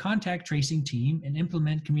out a contact tracing team and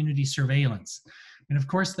implement community surveillance. And of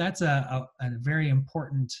course, that's a very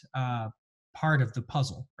important part of the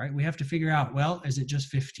puzzle, right? We have to figure out, well, is it just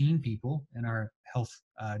 15 people in our health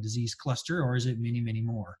disease cluster, or is it many, many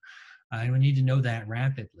more? And we need to know that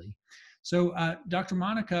rapidly. So Dr.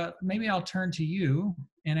 Monica, maybe I'll turn to you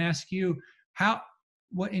and ask you,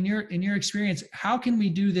 what in your experience, how can we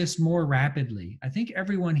do this more rapidly? I think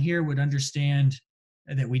everyone here would understand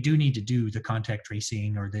that we do need to do the contact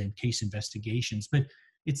tracing or the case investigations, but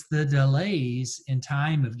it's the delays in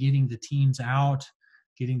time of getting the teams out,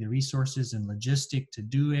 getting the resources and logistic to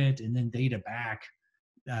do it, and then data back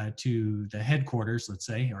to the headquarters, let's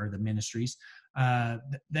say, or the ministries.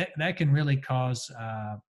 That can really cause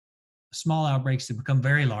small outbreaks to become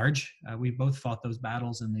very large. We both fought those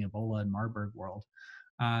battles in the Ebola and Marburg world.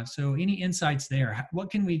 So any insights there? What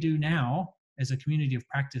can we do now as a community of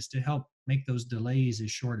practice to help make those delays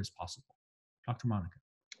as short as possible? Dr. Monica.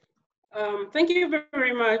 Thank you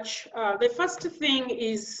very much. The first thing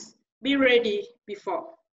is be ready before.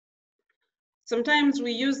 Sometimes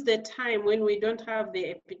we use the time when we don't have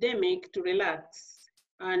the epidemic to relax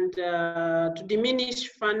and to diminish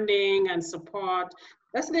funding and support.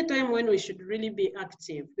 That's the time when we should really be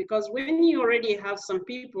active, because when you already have some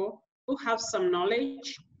people who have some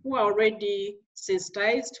knowledge, who are already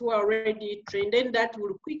sensitized, who are already trained, then that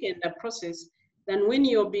will quicken the process than when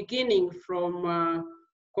you're beginning from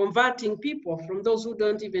converting people from those who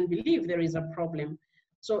don't even believe there is a problem.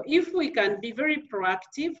 So if we can be very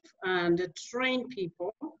proactive and train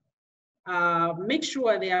people, make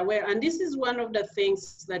sure they are aware, and this is one of the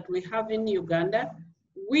things that we have in Uganda.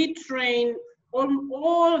 We train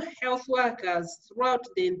all health workers throughout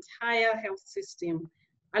the entire health system.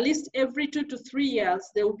 At least every 2 to 3 years,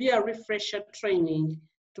 there will be a refresher training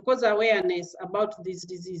to cause awareness about these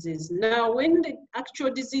diseases. Now, when the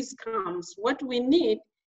actual disease comes, what we need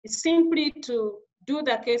is simply to do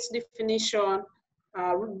the case definition,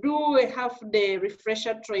 do a half-day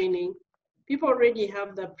refresher training. People already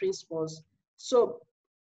have the principles. So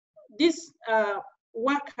this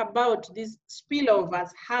work about these spillovers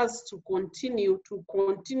has to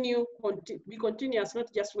be continuous,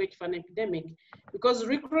 not just wait for an epidemic, because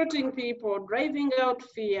recruiting people, driving out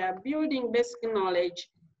fear, building basic knowledge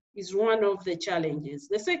is one of the challenges.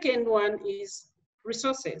 The second one is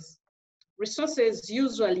resources. Resources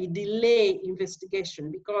usually delay investigation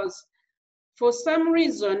because for some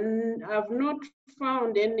reason, I've not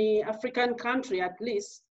found any African country at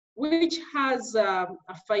least which has a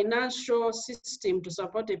financial system to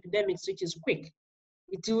support epidemics, which is quick.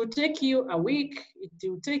 It will take you a week, it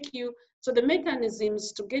will take you, so the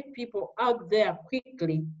mechanisms to get people out there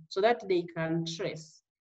quickly so that they can trace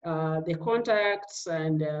the contacts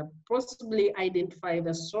and possibly identify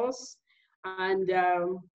the source. And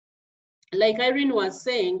like Irene was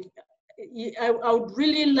saying, I would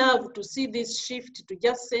really love to see this shift to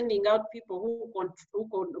just sending out people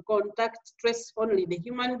who contact trace only the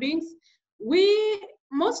human beings.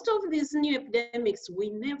 Most of these new epidemics,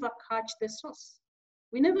 we never catch the source.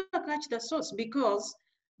 We never catch the source because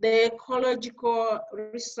the ecological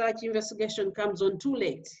research investigation comes on too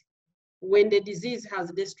late when the disease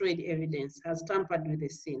has destroyed evidence, has tampered with the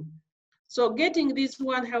scene. So getting these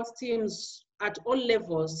One Health teams at all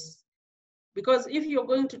levels, because if you're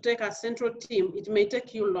going to take a central team, it may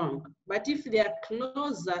take you long. But if they are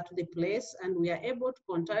closer to the place and we are able to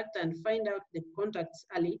contact and find out the contacts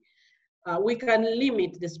early, we can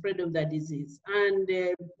limit the spread of the disease. And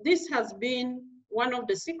this has been one of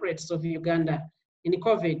the secrets of Uganda in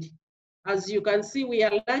COVID. As you can see, we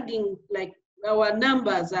are lagging, like our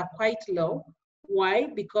numbers are quite low. Why?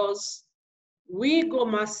 Because we go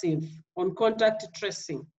massive on contact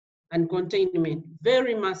tracing and containment,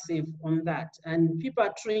 very massive on that. And people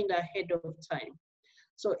are trained ahead of time.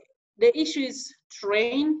 So the issue is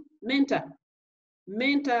train, mentor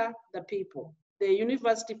the people. The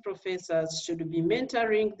university professors should be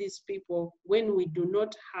mentoring these people when we do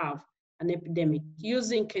not have an epidemic,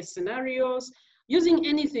 using case scenarios, using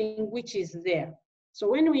anything which is there.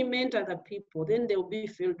 So when we mentor the people, then they'll be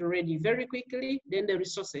field ready very quickly, then the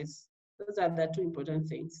resources. Those are the two important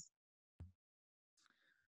things.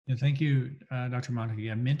 Yeah, thank you, Dr. Monica.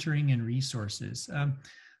 Yeah, mentoring and resources.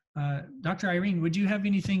 Dr. Irene, would you have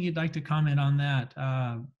anything you'd like to comment on that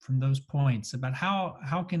from those points about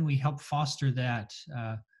how can we help foster that?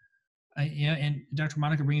 Yeah, and Dr.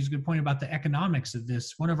 Monica brings a good point about the economics of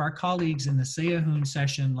this. One of our colleagues in the AFROHUN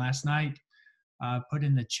session last night put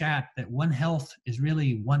in the chat that One Health is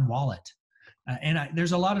really one wallet.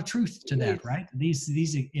 There's a lot of truth to that, right?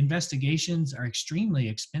 These investigations are extremely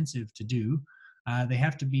expensive to do. They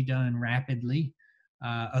have to be done rapidly.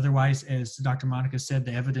 Otherwise, as Dr. Monica said,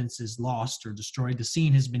 the evidence is lost or destroyed. The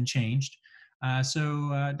scene has been changed.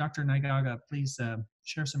 So Dr. Naigaga, please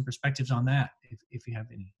share some perspectives on that, if you have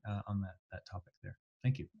any on that topic there.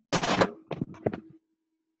 Thank you.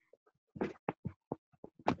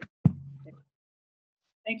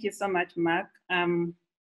 Thank you so much, Mark.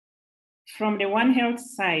 From the One Health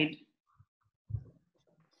side,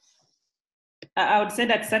 I would say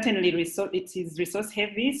that certainly it is resource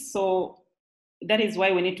heavy. So that is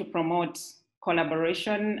why we need to promote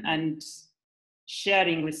collaboration and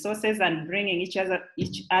sharing resources and bringing each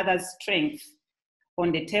other's strength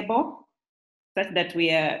on the table, such that we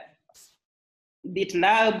are, bit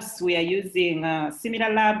labs, we are using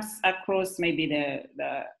similar labs across maybe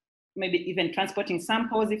maybe even transporting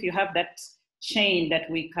samples. If you have that chain that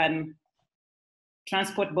we can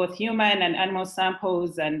transport both human and animal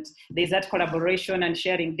samples, and there's that collaboration and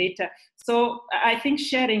sharing data. So I think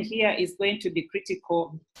sharing here is going to be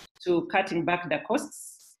critical to cutting back the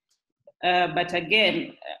costs. But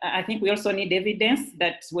again, I think we also need evidence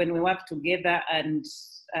that when we work together and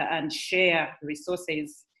share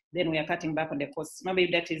resources, then we are cutting back on the costs. Maybe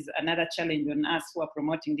that is another challenge on us who are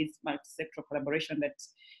promoting this multi-sectoral collaboration that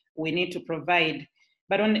we need to provide.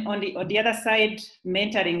 But on the other side,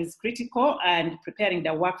 mentoring is critical, and preparing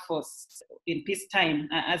the workforce in peacetime.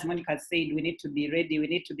 As Monica said, we need to be ready, we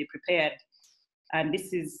need to be prepared. And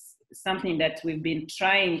this is something that we've been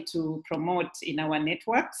trying to promote in our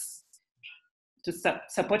networks, to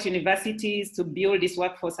support universities to build this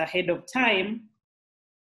workforce ahead of time.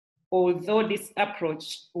 Although this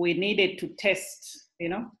approach, we needed to test,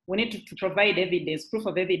 we need to provide evidence, proof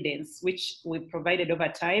of evidence, which we provided over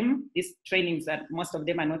time. These trainings, that most of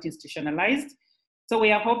them are not institutionalized. So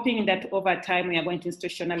we are hoping that over time, we are going to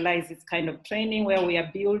institutionalize this kind of training where we are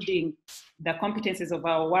building the competencies of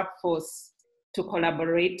our workforce to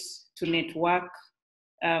collaborate, to network,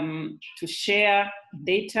 to share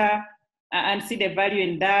data, and see the value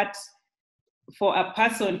in that. For a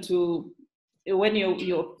person to, when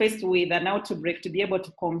you're faced with an outbreak, to be able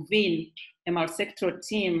to convene a multi-sectoral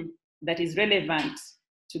team that is relevant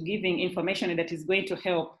to giving information that is going to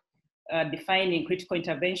help defining critical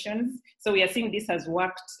interventions. So we are seeing this has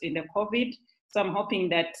worked in the COVID. So I'm hoping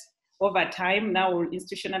that over time, now we'll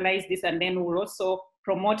institutionalize this, and then we'll also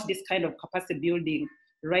promote this kind of capacity building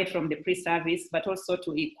right from the pre-service, but also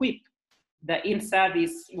to equip the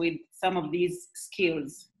in-service with some of these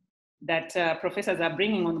skills that professors are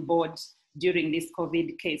bringing on board during this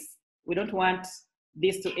COVID case. We don't want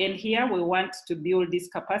this to end here. We want to build this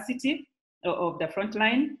capacity of the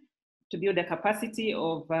frontline, to build the capacity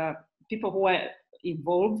of people who are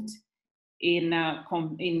involved in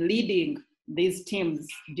leading these teams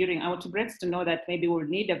during outbreaks, to know that maybe we'll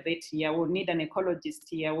need a vet here, we'll need an ecologist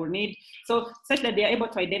here, we'll need, so such that they are able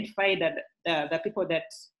to identify that the people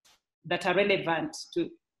that are relevant to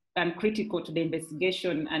and critical to the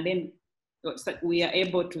investigation, and then we are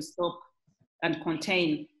able to stop and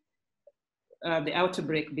contain the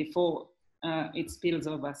outbreak before it spills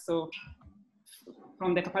over. So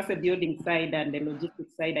from the capacity building side and the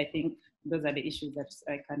logistics side, I think those are the issues that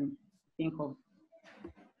I can think of.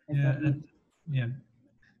 Yeah.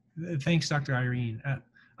 Thanks, Dr. Irene.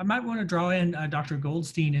 I might want to draw in Dr.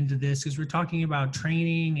 Goldstein into this, because we're talking about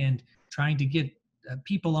training and trying to get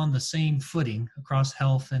people on the same footing across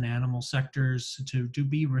health and animal sectors to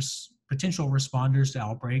be potential responders to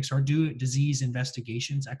outbreaks, or do disease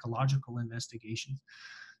investigations, ecological investigations.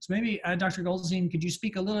 So maybe Dr. Goldstein, could you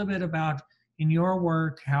speak a little bit about, in your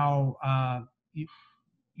work, how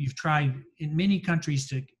you've tried in many countries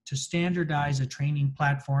to standardize a training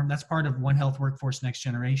platform? That's part of One Health Workforce Next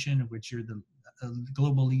Generation, of which you're the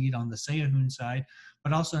global lead on the AFROHUN side,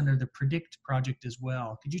 but also under the PREDICT project as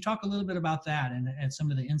well. Could you talk a little bit about that and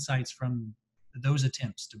some of the insights from those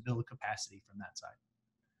attempts to build capacity from that side?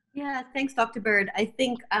 Yeah, thanks, Dr. Bird. I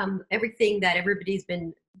think everything that everybody's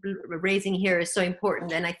been raising here is so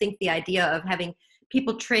important. And I think the idea of having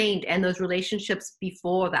people trained and those relationships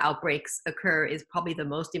before the outbreaks occur is probably the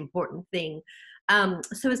most important thing.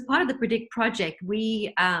 So as part of the PREDICT project,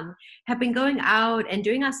 we have been going out and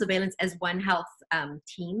doing our surveillance as One Health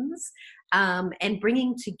teams and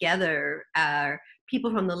bringing together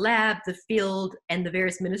people from the lab, the field, and the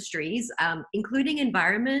various ministries, including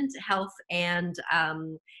environment, health, and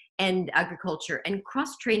agriculture, and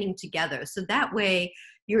cross-training together. So that way,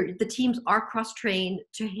 the teams are cross-trained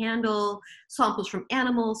to handle samples from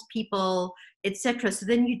animals, people, etc. So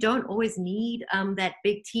then you don't always need that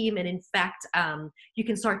big team, and in fact, you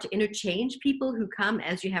can start to interchange people who come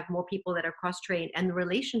as you have more people that are cross-trained, and the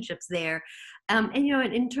relationships there. And you know,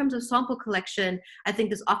 in terms of sample collection, I think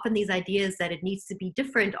there's often these ideas that it needs to be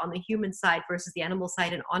different on the human side versus the animal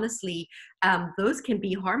side, and honestly, those can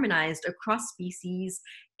be harmonized across species,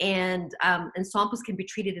 and samples can be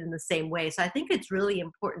treated in the same way. So I think it's really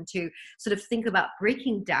important to sort of think about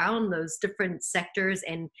breaking down those different sectors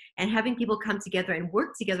and having people come together and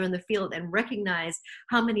work together in the field and recognize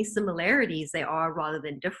how many similarities there are rather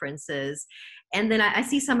than differences. And then I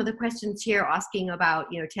see some of the questions here asking about,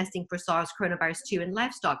 you know, testing for SARS coronavirus 2 in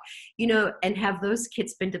livestock, you know, and have those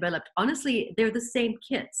kits been developed? Honestly, they're the same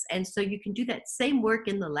kits. And so you can do that same work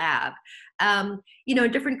in the lab. You know,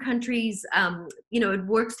 in different countries, you know, it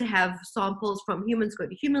works to have samples from humans go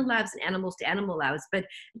to human labs and animals to animal labs, but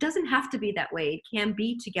it doesn't have to be that way. It can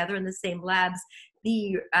be together in the same labs.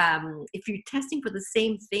 If you're testing for the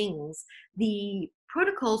same things, the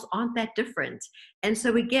protocols aren't that different. And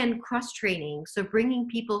so again, cross-training, so bringing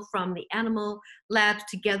people from the animal labs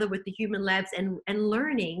together with the human labs and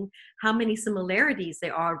learning how many similarities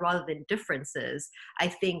there are rather than differences, I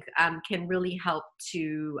think can really help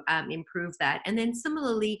to improve that. And then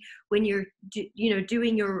similarly, when you're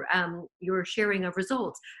doing your sharing of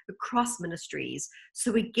results across ministries,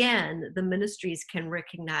 so again, the ministries can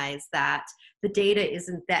recognize that the data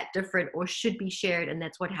isn't that different or should be shared, and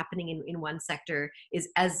that's what's happening in one sector is,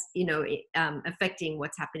 as you know, affecting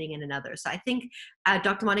what's happening in another. So I think,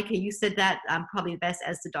 Dr. Monica, you said that probably best,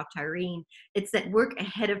 as did Dr. Irene. It's that work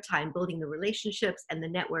ahead of time, building the relationships and the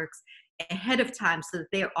networks ahead of time so that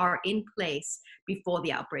they are in place before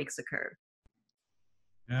the outbreaks occur.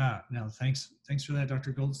 Yeah, no, thanks for that,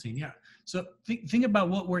 Dr. Goldstein. Yeah, so think about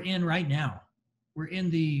what we're in right now. We're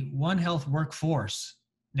in the One Health Workforce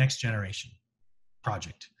Next Generation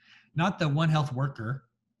project, not the One Health Worker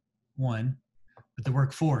one, but the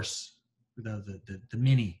workforce, the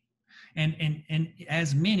many, and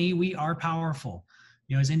as many, we are powerful.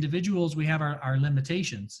 You know, as individuals, we have our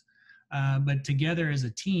limitations, but together as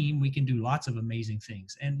a team, we can do lots of amazing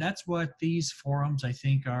things, and that's what these forums, I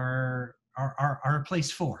think, are a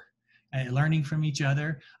place for. Learning from each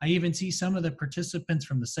other. I even see some of the participants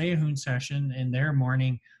from the AFROHUN session in their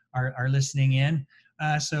morning are listening in.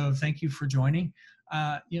 So thank you for joining.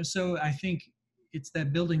 You know, so I think it's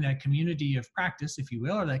that building that community of practice, if you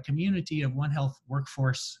will, or that community of One Health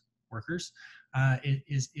workforce workers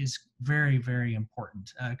is very, very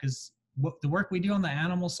important, because the work we do on the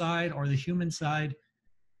animal side or the human side,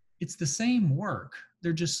 it's the same work.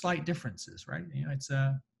 They're just slight differences, right? You know,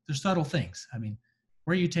 they're subtle things. I mean,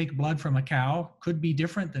 where you take blood from a cow could be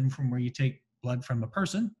different than from where you take blood from a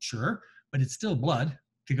person, sure, but it's still blood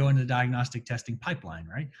to go into the diagnostic testing pipeline,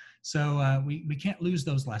 right? So we can't lose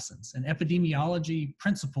those lessons. And epidemiology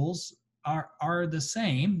principles are the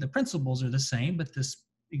same. The principles are the same, but this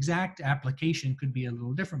exact application could be a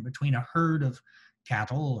little different between a herd of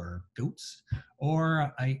cattle or goats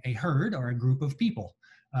or a herd or a group of people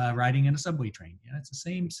riding in a subway train. Yeah, it's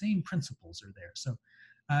the same principles are there. So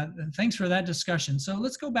thanks for that discussion. So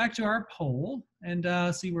let's go back to our poll and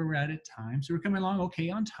see where we're at time. So we're coming along okay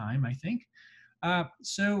on time, I think.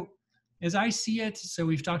 So as I see it, so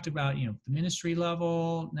we've talked about, you know, the ministry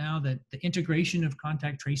level, now that the integration of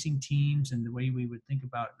contact tracing teams and the way we would think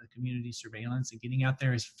about the community surveillance and getting out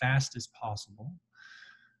there as fast as possible.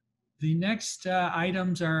 The next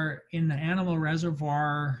items are in the animal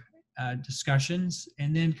reservoir discussions,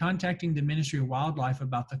 and then contacting the Ministry of Wildlife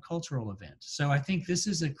about the cultural event. So I think this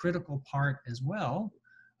is a critical part as well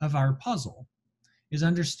of our puzzle, is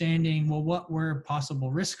understanding, well, what were possible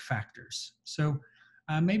risk factors? So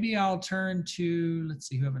maybe I'll turn to, let's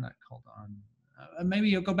see, who have I not called on? Maybe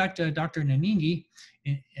you'll go back to Dr. Nanyingi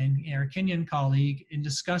and our Kenyan colleague and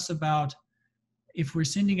discuss about if we're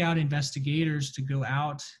sending out investigators to go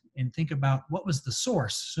out and think about what was the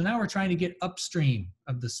source. So now we're trying to get upstream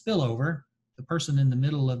of the spillover, the person in the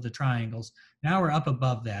middle of the triangles. Now we're up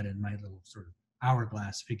above that in my little sort of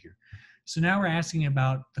hourglass figure. So now we're asking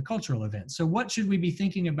about the cultural event. So what should we be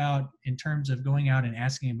thinking about in terms of going out and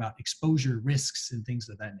asking about exposure risks and things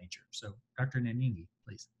of that nature? So Dr. Nanyingi,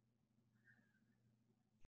 please.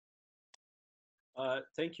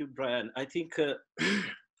 Thank you, Brian. I think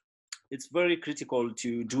it's very critical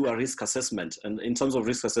to do a risk assessment. And in terms of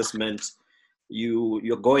risk assessment,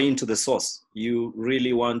 you're going into the source. You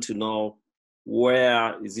really want to know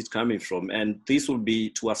where is it coming from. And this will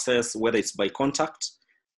be to assess whether it's by contact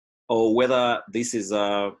or whether this is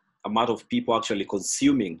a matter of people actually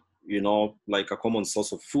consuming, like a common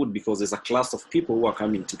source of food because there's a class of people who are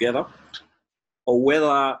coming together, or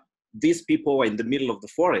whether these people are in the middle of the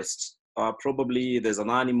forest. Probably there's an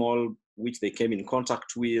animal which they came in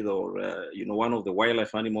contact with, or one of the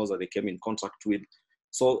wildlife animals that they came in contact with.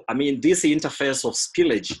 So, I mean, this interface of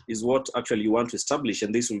spillage is what actually you want to establish,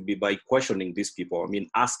 and this will be by questioning these people. I mean,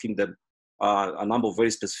 asking them a number of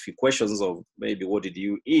very specific questions of maybe what did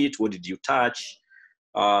you eat, what did you touch,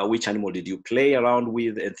 which animal did you play around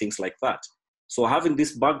with, and things like that. So having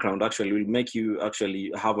this background actually will make you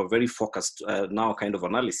actually have a very focused now kind of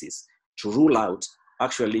analysis to rule out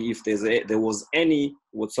actually if there was any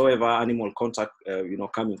whatsoever animal contact,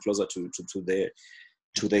 coming closer to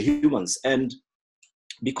the humans. And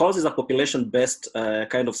because it's a population-based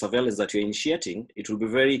kind of surveillance that you're initiating, it will be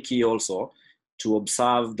very key also to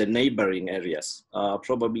observe the neighboring areas.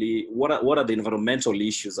 Probably, what are the environmental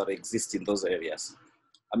issues that exist in those areas?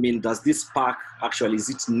 I mean, does this park actually, is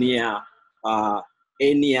it near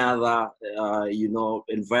any other,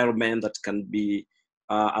 environment that can be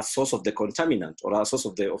a source of the contaminant or a source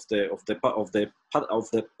of the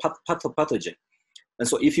pathogen? And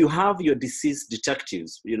so if you have your disease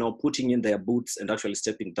detectives, putting in their boots and actually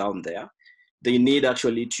stepping down there, they need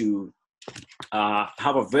actually to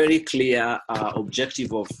have a very clear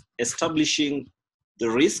objective of establishing the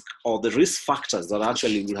risk or the risk factors that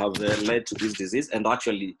actually will have led to this disease, and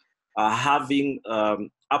actually having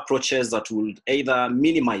approaches that will either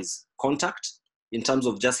minimize contact in terms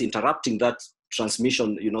of just interrupting that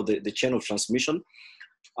transmission, the chain of transmission.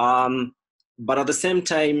 But at the same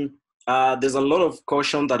time, there's a lot of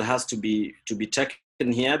caution that has to be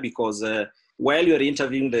taken here, because while you're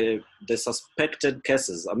interviewing the suspected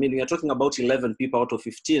cases, I mean, you're talking about 11 people out of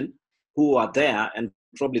 15 who are there, and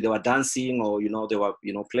probably they were dancing or, they were,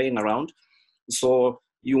 playing around. So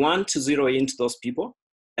you want to zero into those people,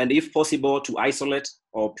 and if possible to isolate,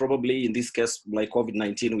 or probably in this case, like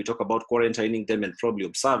COVID-19, we talk about quarantining them and probably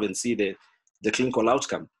observe and see the clinical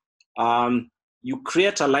outcome. You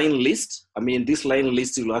create a line list. I mean, this line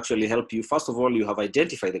list will actually help you. First of all, you have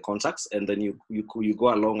identified the contacts, and then you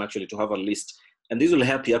go along actually to have a list. And this will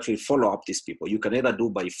help you actually follow up these people. You can either do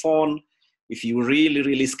by phone, if you're really,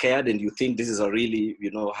 really scared and you think this is a really,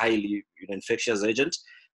 highly infectious agent,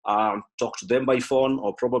 talk to them by phone,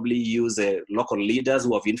 or probably use local leaders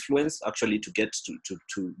who have influence actually to get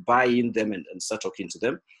to buy in them and start talking to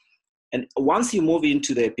them. And once you move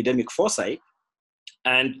into the epidemic foresight,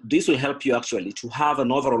 and this will help you actually to have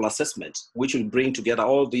an overall assessment, which will bring together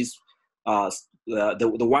all these, the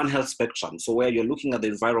One Health spectrum. So where you're looking at the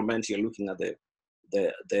environment, you're looking at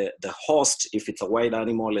the host, if it's a wild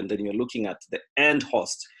animal, and then you're looking at the end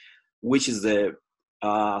host, which is the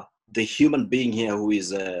human being here who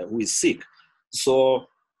is sick. So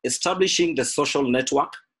establishing the social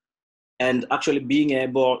network and actually being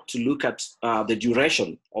able to look at the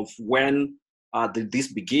duration of when did this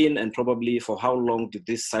begin, and probably for how long did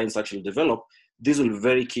this science actually develop. This will be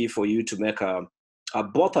very key for you to make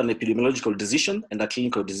both an epidemiological decision and a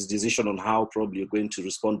clinical decision on how probably you're going to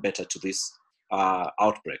respond better to this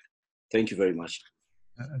outbreak. Thank you very much.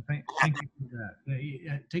 Thank you for that.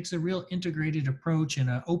 It takes a real integrated approach and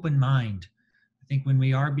an open mind. I think when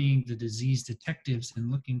we are being the disease detectives and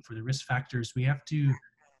looking for the risk factors, we have to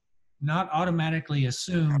not automatically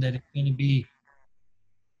assume that it's going to be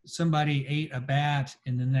somebody ate a bat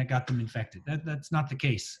and then that got them infected. That's not the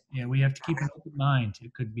case. We have to keep an open mind.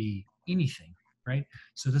 It could be anything, right?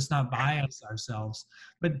 So let's not bias ourselves.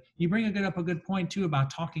 But you bring up a good point too about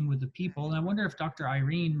talking with the people. And I wonder if Dr.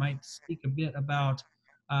 Irene might speak a bit about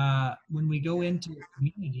when we go into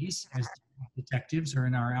communities as detectives or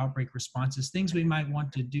in our outbreak responses, things we might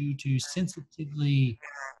want to do to sensitively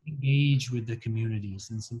engage with the communities,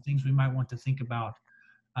 and some things we might want to think about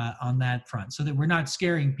on that front, so that we're not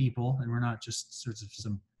scaring people and we're not just sort of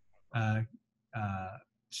some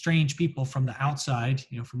strange people from the outside,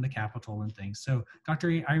 from the Capitol and things. So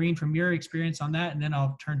Dr. Irene, from your experience on that, and then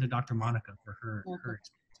I'll turn to Dr. Monica for her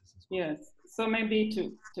experiences as well. Yes, so maybe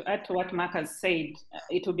to add to what Mark has said,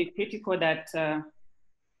 it will be critical that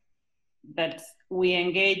that we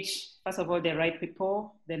engage, first of all, the right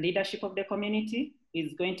people, the leadership of the community,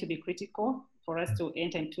 is going to be critical for us to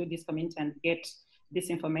enter into this community and get this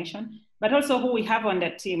information, but also who we have on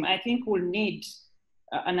the team. I think we'll need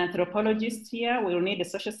an anthropologist here. We'll need a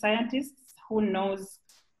social scientist who knows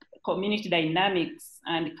community dynamics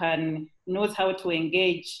and knows how to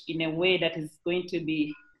engage in a way that is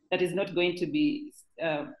not going to be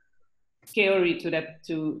scary to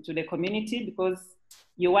the community, because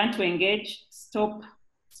you want to engage, stop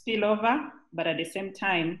spillover, but at the same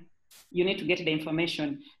time, you need to get the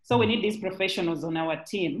information. So we need these professionals on our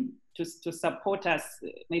team to support us.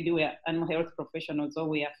 Maybe we are animal health professionals or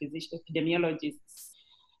we are physicians, epidemiologists.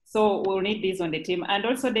 So we'll need these on the team. And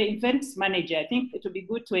also the events manager. I think it would be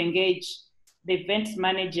good to engage the events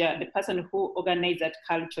manager, the person who organized that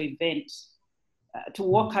culture event, to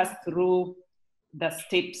walk us through the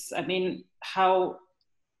steps. I mean, how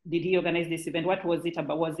did he organize this event? What was it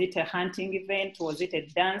about? Was it a hunting event? Was it a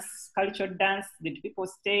dance, cultural dance? Did people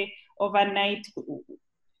stay overnight?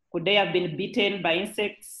 Could they have been bitten by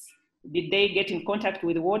insects? Did they get in contact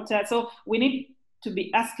with water? So we need to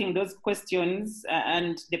be asking those questions,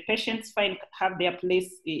 and the patients have their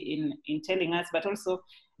place in telling us, but also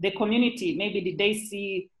the community. Maybe did they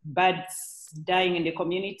see birds dying in the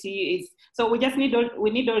community? So we just need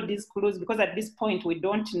all these clues, because at this point we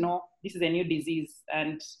don't know. This is a new disease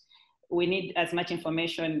and we need as much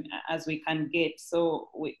information as we can get. So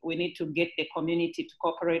we need to get the community to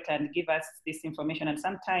cooperate and give us this information. And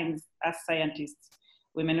sometimes as scientists,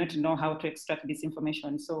 we may not know how to extract this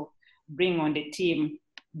information. So bring on the team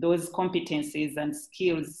those competencies and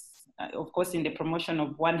skills, of course, in the promotion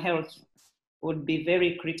of One Health would be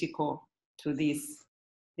very critical to this.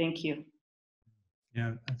 Thank you.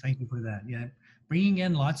 Yeah, thank you for that. Yeah, bringing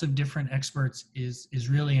in lots of different experts is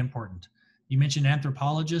really important. You mentioned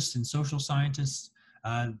anthropologists and social scientists.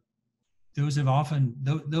 Those have often,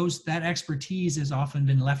 that expertise has often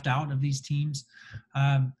been left out of these teams.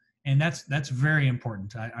 And that's very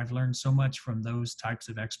important. I've learned so much from those types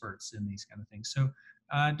of experts in these kind of things. So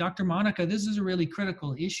Dr. Monica, this is a really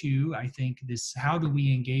critical issue. I think how do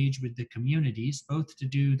we engage with the communities, both to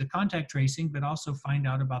do the contact tracing, but also find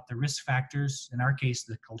out about the risk factors, in our case,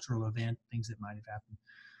 the cultural event, things that might have happened.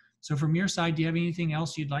 So from your side, do you have anything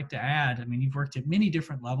else you'd like to add? I mean, you've worked at many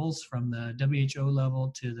different levels, from the WHO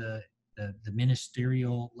level to the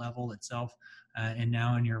ministerial level itself, and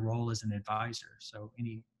now in your role as an advisor. So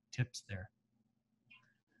any tips there?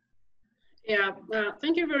 Yeah,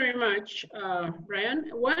 thank you very much, Brian.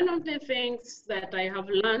 One of the things that I have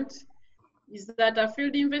learned is that a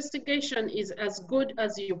field investigation is as good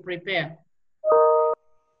as you prepare.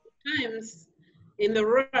 Sometimes in the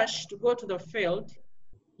rush to go to the field,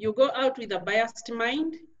 you go out with a biased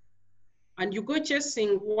mind and you go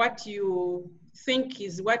chasing what you think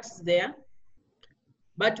is what's there.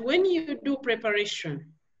 But when you do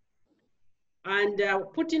preparation and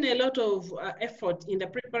put in a lot of effort in the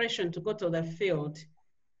preparation to go to the field,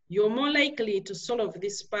 you're more likely to solve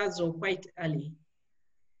this puzzle quite early.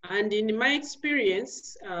 And in my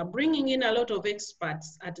experience, bringing in a lot of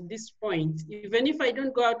experts at this point, even if I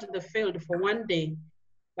don't go out to the field for one day,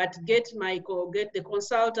 but get the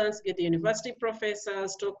consultants, get the university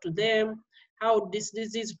professors, talk to them, how this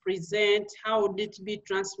disease present, how did it be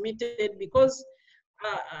transmitted, because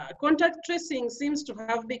contact tracing seems to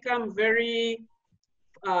have become very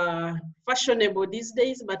fashionable these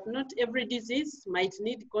days, but not every disease might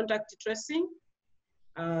need contact tracing.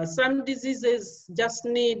 Some diseases just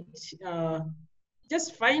need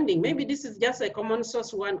just finding, maybe this is just a common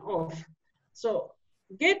source one-off. So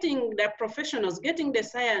getting the professionals, getting the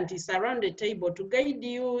scientists around the table to guide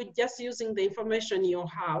you, just using the information you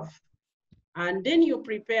have, and then you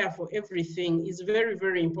prepare for everything is very,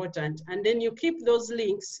 very important. And then you keep those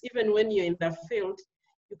links, even when you're in the field,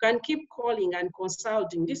 you can keep calling and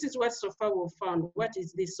consulting. This is what so far we've found. What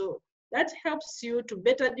is this? So that helps you to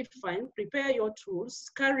better define, prepare your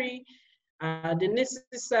tools, carry the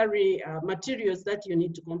necessary materials that you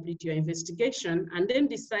need to complete your investigation, and then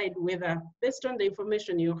decide whether, based on the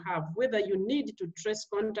information you have, whether you need to trace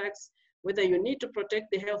contacts, whether you need to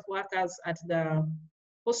protect the health workers at the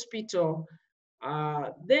hospital.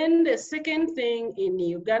 Then the second thing in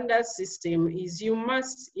Uganda's system is you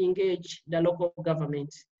must engage the local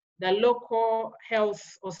government, the local health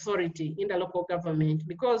authority in the local government,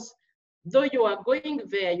 because though you are going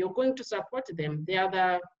there, you're going to support them. They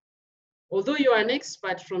are although you are an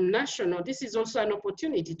expert from national, this is also an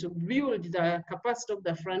opportunity to build the capacity of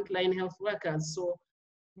the frontline health workers. So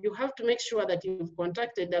you have to make sure that you've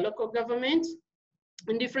contacted the local government.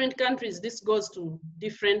 In different countries, this goes to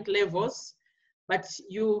different levels, but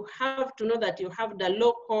you have to know that you have the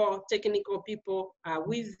local technical people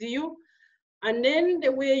with you. And then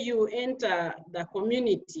the way you enter the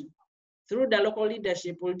community through the local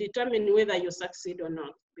leadership will determine whether you succeed or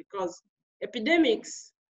not, because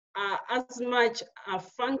epidemics are as much a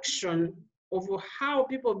function of how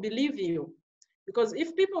people believe you. Because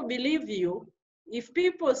if people believe you, if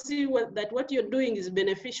people see that what you're doing is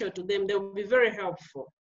beneficial to them, they'll be very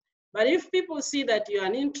helpful. But if people see that you're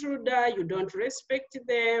an intruder, you don't respect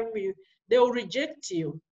them, they'll reject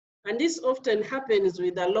you. And this often happens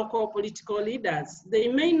with the local political leaders. They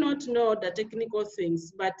may not know the technical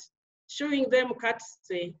things, but showing them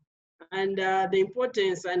courtesy and the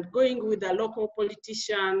importance and going with the local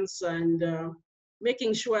politicians and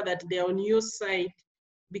making sure that they're on your side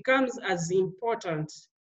becomes as important.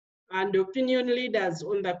 And opinion leaders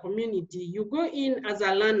on the community, you go in as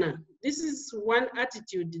a learner. This is one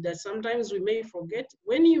attitude that sometimes we may forget.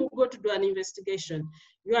 When you go to do an investigation,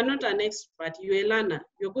 you are not an expert, you're a learner.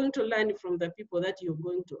 You're going to learn from the people that you're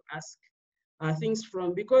going to ask things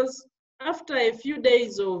from, because after a few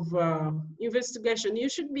days of investigation, you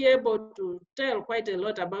should be able to tell quite a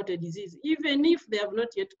lot about a disease, even if they have not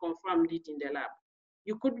yet confirmed it in the lab.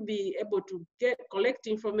 You could be able to collect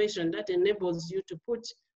information that enables you to put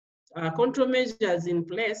countermeasures in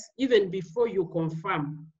place even before you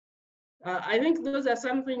confirm. I think those are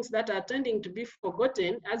some things that are tending to be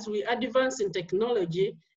forgotten as we advance in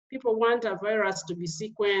technology. People want a virus to be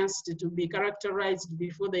sequenced, to be characterized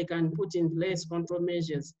before they can put in place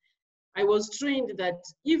countermeasures. I was trained that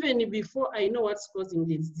even before I know what's causing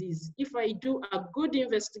the disease, if I do a good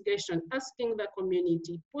investigation, asking the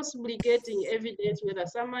community, possibly getting evidence whether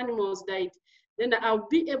some animals died, then I'll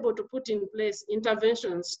be able to put in place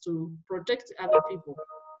interventions to protect other people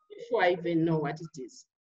before I even know what it is.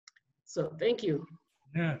 So thank you.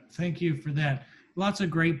 Yeah, thank you for that. Lots of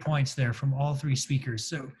great points there from all three speakers.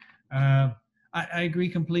 So I agree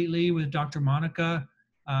completely with Dr. Monica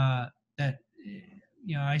that,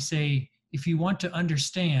 you know, I say, if you want to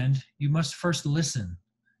understand, you must first listen.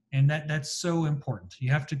 And that's so important.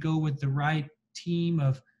 You have to go with the right team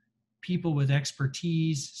of people with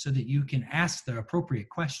expertise so that you can ask the appropriate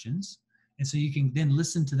questions. And so you can then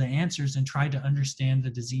listen to the answers and try to understand the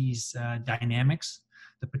disease dynamics,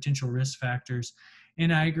 the potential risk factors.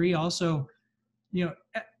 And I agree also, you know,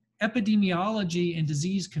 epidemiology and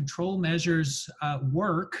disease control measures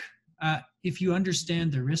work if you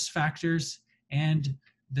understand the risk factors and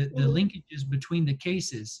the linkages between the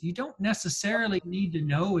cases. You don't necessarily need to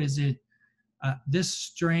know, is it this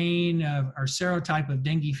strain of or serotype of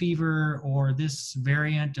dengue fever or this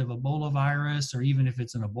variant of Ebola virus, or even if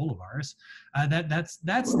it's an Ebola virus.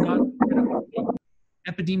 That's not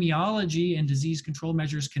epidemiology, and disease control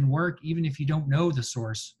measures can work even if you don't know the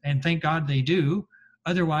source. And thank God they do.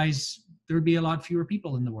 Otherwise, there would be a lot fewer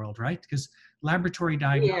people in the world, right? Because laboratory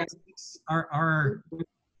diagnostics are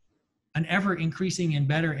an ever increasing and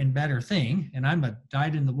better thing. And I'm a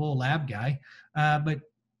dyed-in-the-wool lab guy, but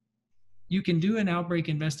you can do an outbreak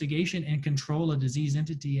investigation and control a disease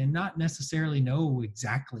entity and not necessarily know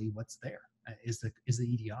exactly what's there is the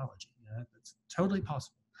etiology. That's totally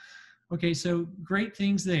possible. Okay, so great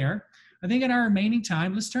things there. I think in our remaining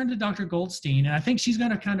time, let's turn to Dr. Goldstein. And I think she's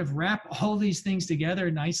going to kind of wrap all these things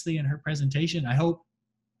together nicely in her presentation, I hope,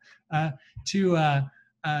 to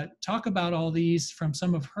talk about all these from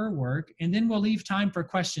some of her work. And then we'll leave time for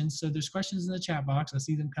questions. So there's questions in the chat box. I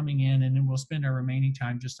see them coming in, and then we'll spend our remaining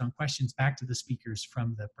time just on questions back to the speakers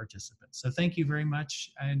from the participants. So thank you very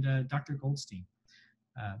much. And Dr. Goldstein,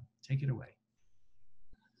 take it away.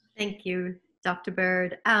 Thank you, Dr.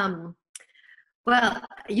 Bird. Well,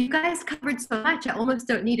 you guys covered so much, I almost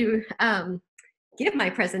don't need to give my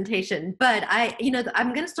presentation, but I'm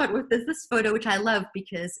going to start with this photo, which I love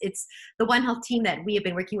because it's the One Health team that we have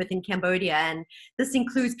been working with in Cambodia. And this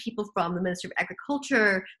includes people from the Ministry of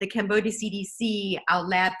Agriculture, the Cambodia CDC, our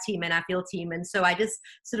lab team, and our field team. And so I just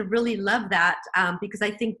sort of really love that because I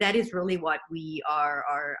think that is really what we are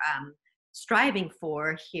striving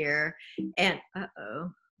for here. And,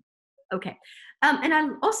 okay. And I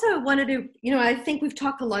also wanted to, I think we've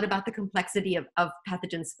talked a lot about the complexity of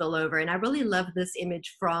pathogen spillover, and I really love this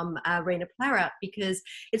image from Raina Plarat because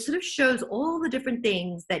it sort of shows all the different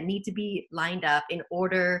things that need to be lined up in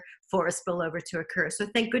order for a spillover to occur. So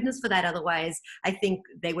thank goodness for that, otherwise I think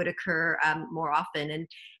they would occur more often.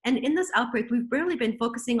 And in this outbreak, we've really been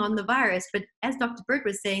focusing on the virus, but as Dr. Bird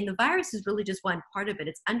was saying, the virus is really just one part of it.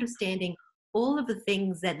 It's understanding all of the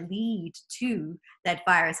things that lead to that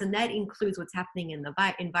virus, and that includes what's happening in the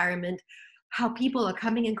environment, how people are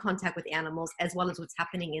coming in contact with animals as well as what's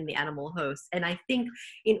happening in the animal host. And I think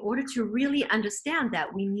in order to really understand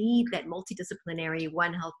that, we need that multidisciplinary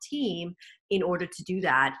One Health team in order to do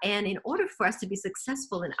that. And in order for us to be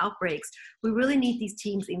successful in outbreaks, we really need these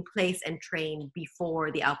teams in place and trained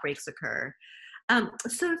before the outbreaks occur.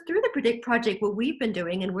 So through the PREDICT project, what we've been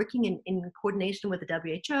doing and working in coordination with the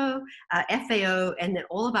WHO, FAO, and then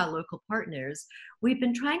all of our local partners, we've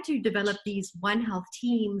been trying to develop these One Health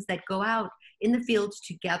teams that go out in the fields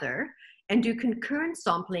together and do concurrent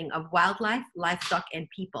sampling of wildlife, livestock, and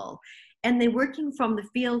people. And then working from the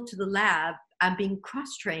field to the lab, being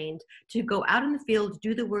cross-trained to go out in the field,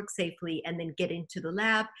 do the work safely, and then get into the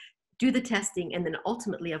lab, do the testing, and then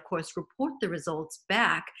ultimately, of course, report the results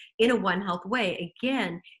back in a One Health way,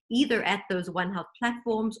 again, either at those One Health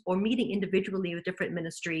platforms or meeting individually with different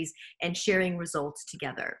ministries and sharing results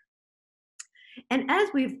together. And as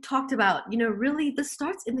we've talked about, really this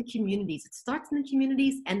starts in the communities. It starts in the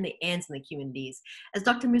communities and it ends in the communities. As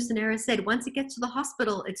Dr. Musenero said, once it gets to the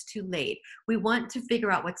hospital, it's too late. We want to figure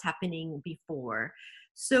out what's happening before.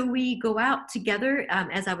 So we go out together,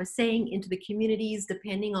 as I was saying, into the communities,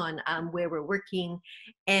 depending on where we're working,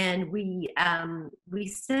 and we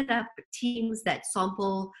set up teams that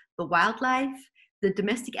sample the wildlife, the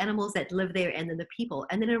domestic animals that live there, and then the people.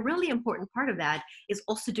 And then a really important part of that is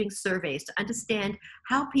also doing surveys to understand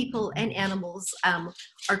how people and animals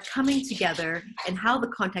are coming together and how the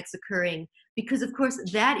contact's occurring, because of course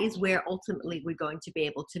that is where ultimately we're going to be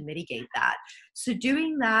able to mitigate that. So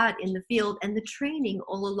doing that in the field and the training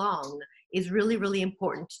all along is really, really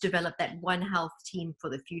important to develop that One Health team for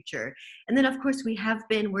the future. And then of course we have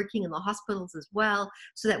been working in the hospitals as well,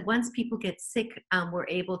 so that once people get sick, we're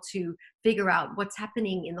able to figure out what's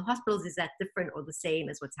happening in the hospitals. Is that different or the same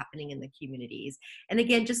as what's happening in the communities? And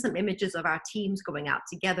again, just some images of our teams going out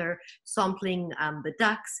together, sampling the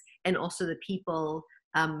ducks and also the people,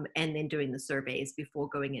 and then doing the surveys before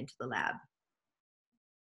going into the lab.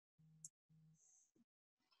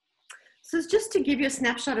 So it's just to give you a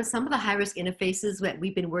snapshot of some of the high-risk interfaces that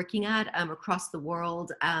we've been working at across the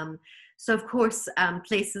world. So of course,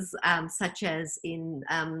 places such as in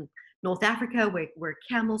North Africa, where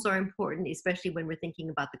camels are important, especially when we're thinking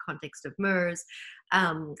about the context of MERS,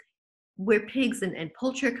 where pigs and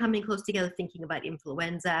poultry are coming close together, thinking about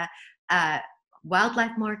influenza,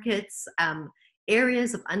 wildlife markets,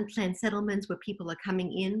 areas of unplanned settlements where people are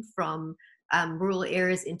coming in from rural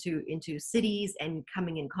areas into cities and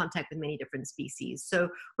coming in contact with many different species. So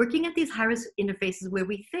working at these high-risk interfaces where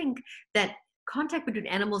we think that contact between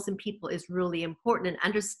animals and people is really important, and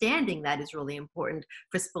understanding that is really important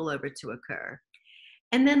for spillover to occur.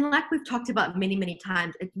 And then, like we've talked about many, many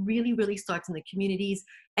times, it really, really starts in the communities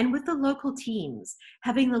and with the local teams.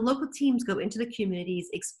 Having the local teams go into the communities,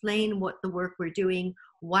 explain what the work we're doing,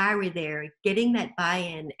 why we're there, getting that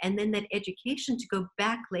buy-in, and then that education to go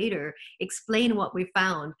back later, explain what we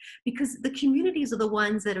found, because the communities are the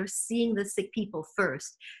ones that are seeing the sick people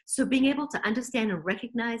first. So being able to understand and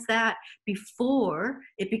recognize that before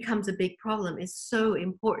it becomes a big problem is so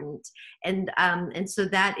important. And so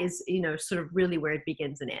that is, sort of really where it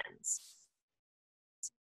begins and ends.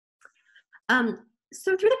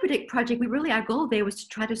 So through the PREDICT project, our goal there was to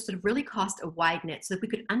try to sort of really cast a wide net so that we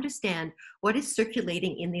could understand what is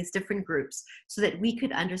circulating in these different groups so that we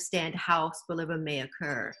could understand how spillover may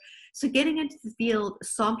occur. So getting into the field,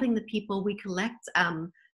 sampling the people, we collect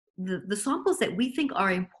the samples that we think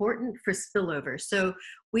are important for spillover. So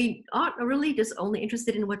we aren't really just only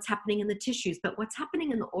interested in what's happening in the tissues, but what's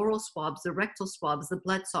happening in the oral swabs, the rectal swabs, the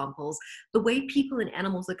blood samples, the way people and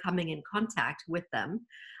animals are coming in contact with them.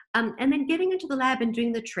 And then getting into the lab and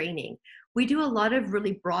doing the training. We do a lot of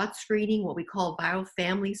really broad screening, what we call viral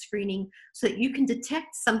family screening, so that you can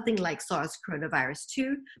detect something like SARS coronavirus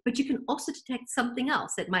 2, but you can also detect something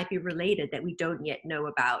else that might be related that we don't yet know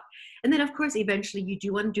about. And then of course, eventually you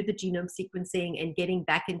do want to do the genome sequencing and getting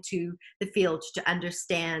back into the field to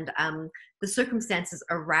understand the circumstances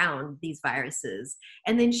around these viruses.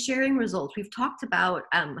 And then sharing results. We've talked about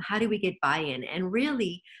how do we get buy-in, and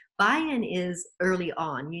really, buy-in is early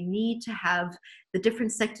on. You need to have the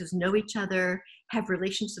different sectors know each other, have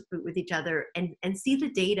relationships with each other, and see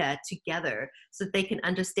the data together so that they can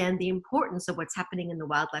understand the importance of what's happening in the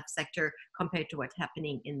wildlife sector compared to what's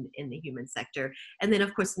happening in the human sector. And then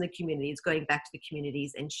of course in the communities, going back to the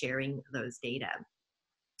communities and sharing those data.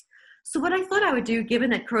 So what I thought I would do,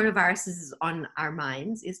 given that coronavirus is on our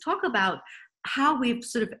minds, is talk about how we've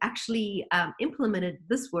sort of actually implemented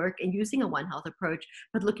this work and using a One Health approach,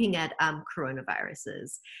 but looking at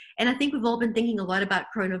coronaviruses. And I think we've all been thinking a lot about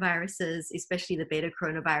coronaviruses, especially the beta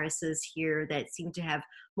coronaviruses here that seem to have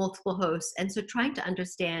multiple hosts. And so trying to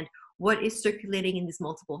understand what is circulating in these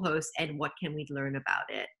multiple hosts and what can we learn about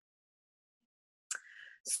it.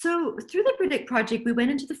 So through the PREDICT project, we went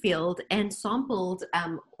into the field and sampled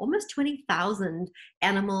almost 20,000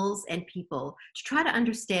 animals and people to try to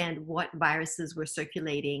understand what viruses were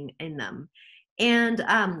circulating in them. And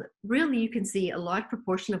really, you can see a large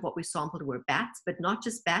proportion of what we sampled were bats, but not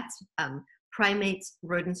just bats, primates,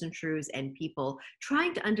 rodents and shrews, and people,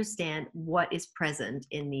 trying to understand what is present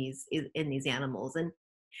in these animals.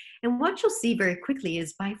 And what you'll see very quickly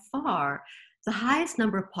is by far the highest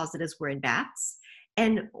number of positives were in bats,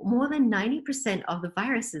 and more than 90% of the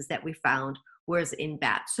viruses that we found was in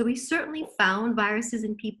bats. So we certainly found viruses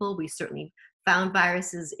in people, we certainly found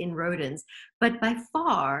viruses in rodents, but by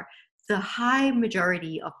far, the high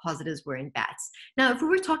majority of positives were in bats. Now, if we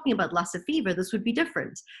were talking about Lassa fever, this would be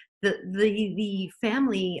different. The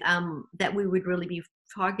family that we would really be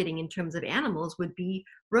targeting in terms of animals would be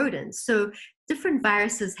rodents. So different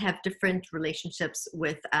viruses have different relationships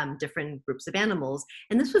with different groups of animals.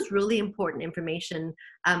 And this was really important information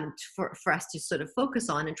for us to sort of focus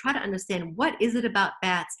on and try to understand what is it about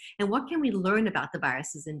bats and what can we learn about the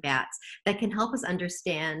viruses in bats that can help us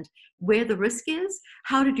understand where the risk is,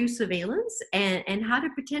 how to do surveillance, and how to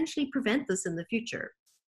potentially prevent this in the future.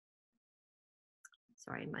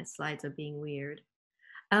 Sorry, my slides are being weird.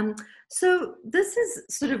 So this is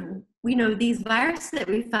sort of, these viruses that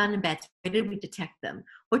we found in bats, where did we detect them?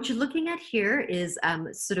 What you're looking at here is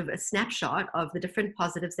sort of a snapshot of the different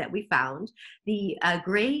positives that we found. The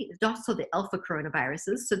gray dots are the alpha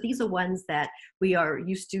coronaviruses. So these are ones that we are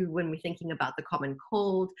used to when we're thinking about the common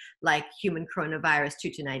cold, like human coronavirus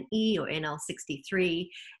 229E or NL63.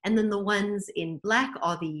 And then the ones in black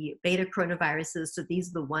are the beta coronaviruses. So these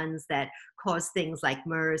are the ones that cause things like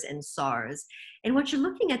MERS and SARS. And what you're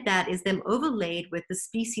looking at that is them overlaid with the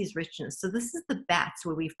species richness. So this is the bats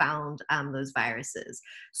where we found those viruses.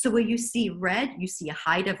 So where you see red, you see a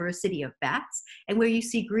high diversity of bats, and where you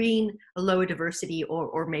see green, a lower diversity,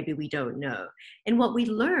 or maybe we don't know. And what we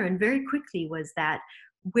learned very quickly was that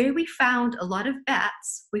where we found a lot of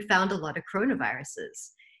bats, we found a lot of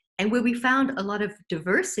coronaviruses. And where we found a lot of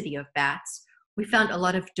diversity of bats, we found a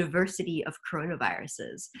lot of diversity of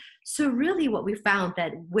coronaviruses. So really what we found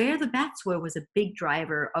that where the bats were was a big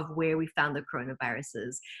driver of where we found the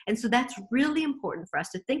coronaviruses. And so that's really important for us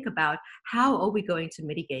to think about how are we going to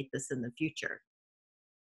mitigate this in the future.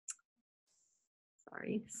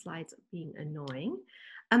 Sorry, slides are being annoying.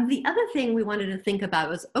 The other thing we wanted to think about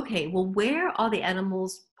was, okay, well, where are the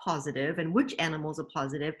animals positive and which animals are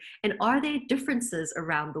positive, and are there differences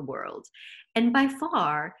around the world? And by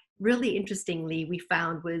far, really interestingly, we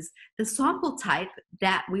found was the sample type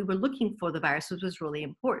that we were looking for the virus was really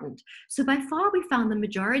important. So by far, we found the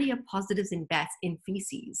majority of positives in bats in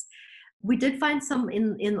feces. We did find some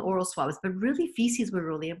in oral swabs, but really feces were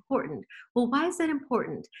really important. Well, why is that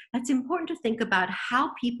important? That's important to think about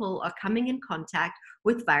how people are coming in contact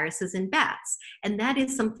with viruses in bats. And that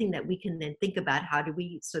is something that we can then think about, how do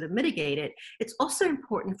we sort of mitigate it? It's also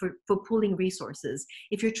important for pooling resources.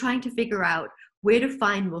 If you're trying to figure out where to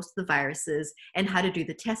find most of the viruses and how to do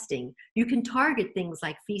the testing, you can target things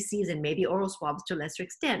like feces and maybe oral swabs to a lesser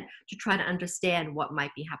extent to try to understand what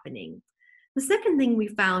might be happening. The second thing we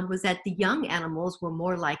found was that the young animals were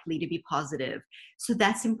more likely to be positive. So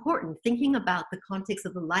that's important, thinking about the context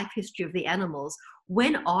of the life history of the animals.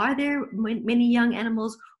 When are there many young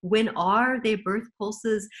animals? When are their birth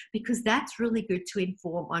pulses? Because that's really good to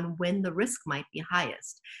inform on when the risk might be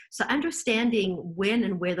highest. So understanding when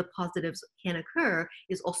and where the positives can occur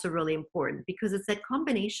is also really important, because it's that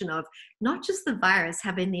combination of not just the virus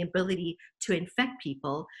having the ability to infect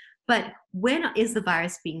people, but when is the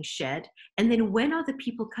virus being shed? And then when are the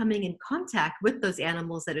people coming in contact with those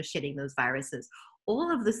animals that are shedding those viruses?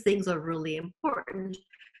 All of those things are really important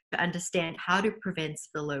to understand how to prevent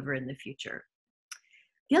spillover in the future.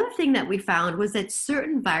 The other thing that we found was that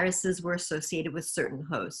certain viruses were associated with certain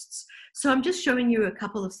hosts. So I'm just showing you a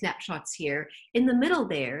couple of snapshots here. In the middle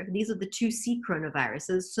there, these are the 2C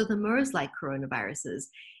coronaviruses, so the MERS-like coronaviruses.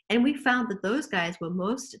 And we found that those guys were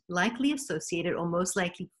most likely associated or most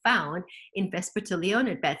likely found in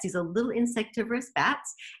Vespertilionid bats. These are little insectivorous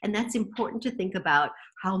bats, and that's important to think about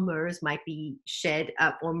how MERS might be shed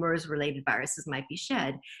or MERS-related viruses might be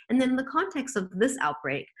shed. And then in the context of this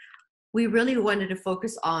outbreak, we really wanted to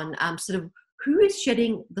focus on sort of who is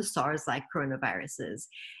shedding the SARS-like coronaviruses.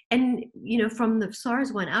 And, from the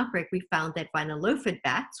SARS-1 outbreak, we found that rhinolophid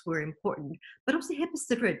bats were important, but also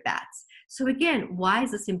hippostiverid bats. So again, why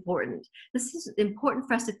is this important? This is important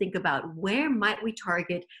for us to think about where might we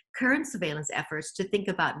target current surveillance efforts to think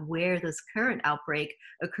about where this current outbreak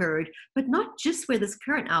occurred, but not just where this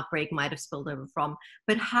current outbreak might have spilled over from,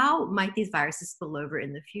 but how might these viruses spill over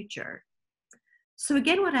in the future? So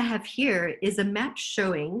again, what I have here is a map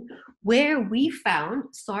showing where we found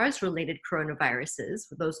SARS-related coronaviruses,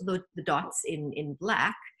 those are the dots in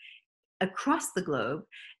black, across the globe,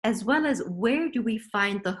 as well as where do we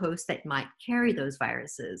find the hosts that might carry those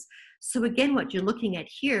viruses. So again, what you're looking at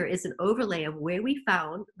here is an overlay of where we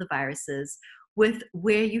found the viruses with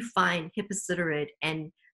where you find hippocytarid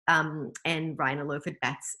and rhinolophid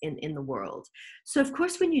bats in the world. So of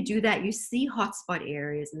course, when you do that, you see hotspot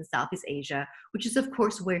areas in Southeast Asia, which is of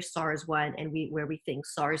course where SARS-1 and where we think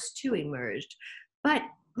SARS-2 emerged. But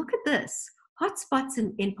look at this, hotspots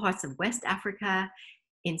in parts of West Africa,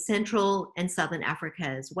 in Central and Southern Africa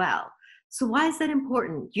as well. So why is that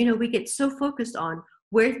important? You know, we get so focused on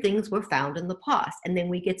where things were found in the past, and then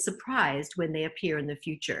we get surprised when they appear in the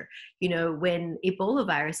future. You know, when Ebola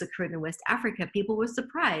virus occurred in West Africa, people were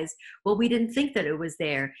surprised. Well, we didn't think that it was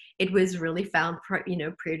there. It was really found, prior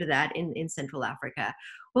to that in Central Africa.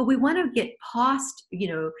 Well, we want to get past,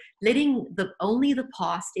 letting only the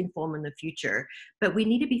past inform in the future, but we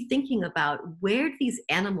need to be thinking about where these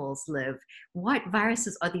animals live, what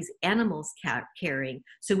viruses are these animals carrying,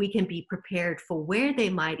 so we can be prepared for where they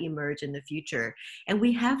might emerge in the future. And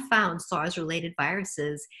we have found SARS-related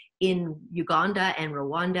viruses in Uganda and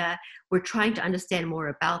Rwanda. We're trying to understand more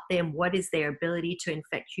about them. What is their ability to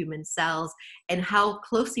infect human cells, and how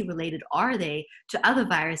closely related are they to other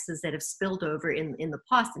viruses that have spilled over in the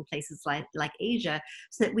past in places like Asia,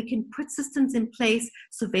 so that we can put systems in place,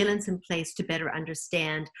 surveillance in place to better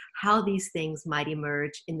understand how these things might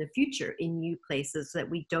emerge in the future in new places so that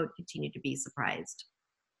we don't continue to be surprised.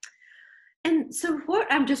 And so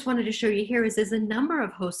what I just wanted to show you here is there's a number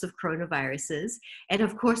of hosts of coronaviruses. And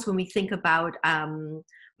of course, when we think about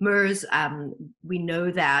MERS, we know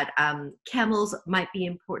that camels might be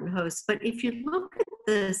important hosts. But if you look at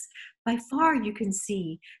this, by far you can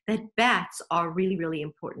see that bats are really, really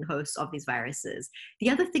important hosts of these viruses. The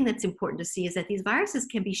other thing that's important to see is that these viruses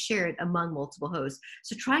can be shared among multiple hosts.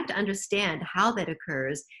 So trying to understand how that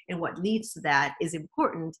occurs and what leads to that is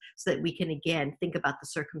important, so that we can, again, think about the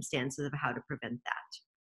circumstances of how to prevent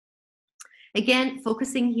that. Again,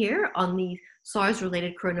 focusing here on the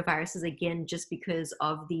SARS-related coronaviruses, again, just because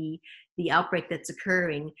of the outbreak that's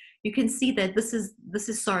occurring, you can see that this is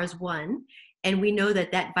SARS-1. And we know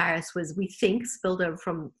that that virus was, we think, spilled over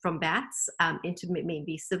from bats into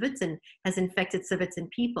maybe civets and has infected civets in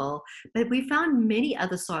people. But we found many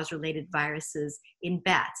other SARS-related viruses in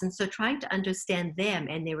bats. And so trying to understand them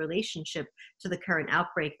and their relationship to the current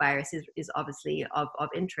outbreak virus is obviously of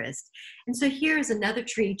interest. And so here is another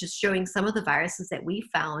tree just showing some of the viruses that we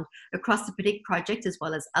found across the PREDICT project as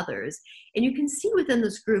well as others. And you can see within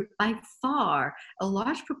this group, by far, a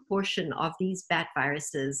large proportion of these bat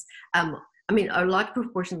viruses, a large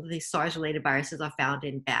proportion of these SARS-related viruses are found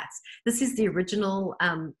in bats. This is the original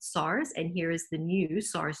SARS, and here is the new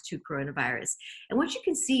SARS-2 coronavirus. And what you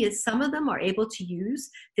can see is some of them are able to use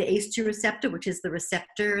the ACE2 receptor, which is the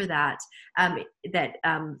receptor that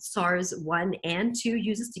SARS-1 and 2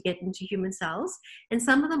 uses to get into human cells, and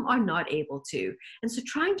some of them are not able to. And so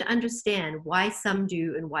trying to understand why some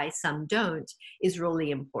do and why some don't is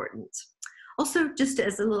really important. Also, just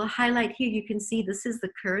as a little highlight here, you can see this is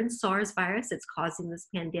the current SARS virus that's causing this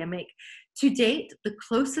pandemic. To date, the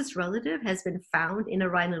closest relative has been found in a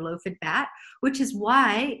rhinolophid bat, which is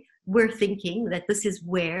why we're thinking that this is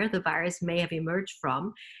where the virus may have emerged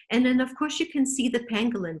from. And then, of course, you can see the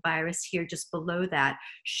pangolin virus here just below that,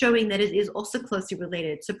 showing that it is also closely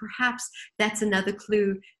related. So perhaps that's another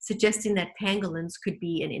clue suggesting that pangolins could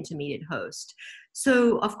be an intermediate host.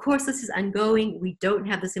 So, of course, this is ongoing. We don't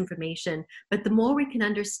have this information, but the more we can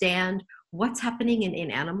understand what's happening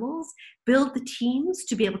in animals, build the teams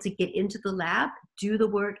to be able to get into the lab, do the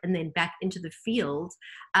work, and then back into the field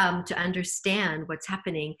to understand what's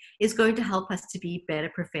happening is going to help us to be better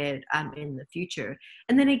prepared in the future.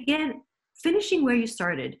 And then again, finishing where you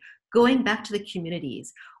started, going back to the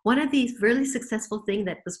communities. One of the really successful things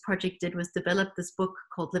that this project did was develop this book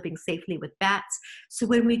called Living Safely with Bats. So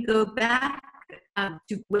when we go back,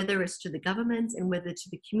 whether it's to the governments and whether to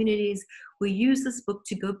the communities, we use this book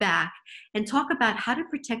to go back and talk about how to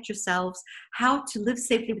protect yourselves, how to live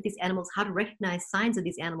safely with these animals, how to recognize signs of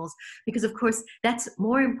these animals, because of course that's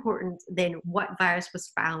more important than what virus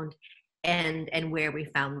was found and where we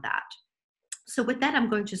found that. So with that, I'm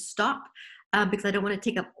going to stop because I don't want to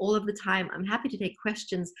take up all of the time. I'm happy to take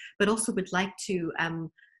questions, but also would like to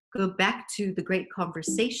go back to the great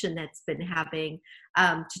conversation that's been having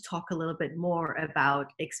to talk a little bit more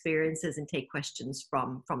about experiences and take questions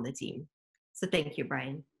from the team. So thank you,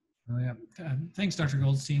 Brian. Oh, yeah. Thanks, Dr.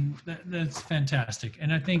 Goldstein. That's fantastic.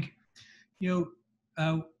 And I think,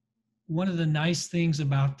 one of the nice things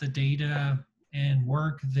about the data and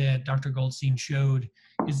work that Dr. Goldstein showed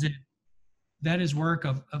is that is work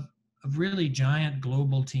of really giant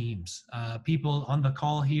global teams. People on the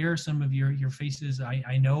call here, some of your faces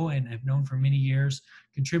I know and have known for many years,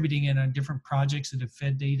 contributing in on different projects that have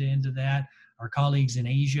fed data into that. Our colleagues in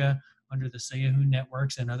Asia under the AFROHUN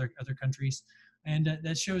networks and other countries. And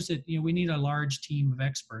that shows that we need a large team of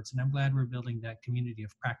experts, and I'm glad we're building that community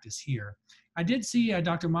of practice here. I did see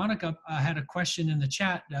Dr. Monica had a question in the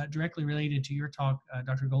chat directly related to your talk,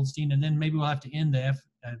 Dr. Goldstein, and then maybe we'll have to end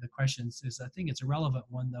the questions. I think it's a relevant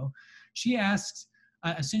one though. She asks,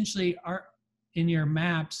 essentially, in your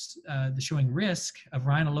maps showing risk of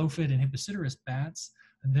rhinolophid and Hippocyterus bats,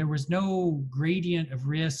 there was no gradient of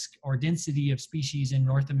risk or density of species in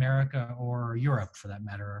North America or Europe, for that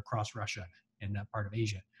matter, or across Russia and that part of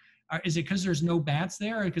Asia. Is it because there's no bats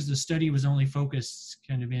there, or because the study was only focused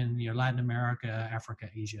kind of in Latin America, Africa,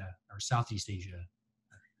 Asia, or Southeast Asia?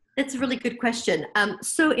 That's a really good question.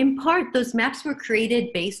 So in part, those maps were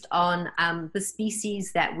created based on the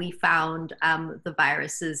species that we found the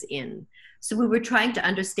viruses in. So we were trying to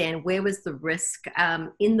understand where was the risk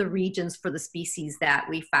in the regions for the species that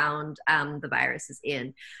we found the viruses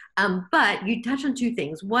in. But you touch on two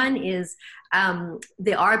things. One is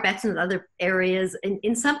there are bats in other areas.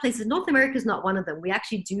 In some places, North America is not one of them. We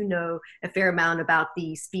actually do know a fair amount about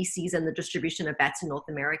the species and the distribution of bats in North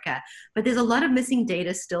America. But there's a lot of missing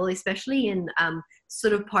data still, especially in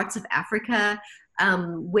sort of parts of Africa,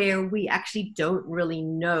 where we actually don't really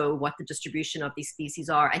know what the distribution of these species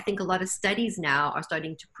are. I think a lot of studies now are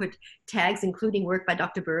starting to put tags, including work by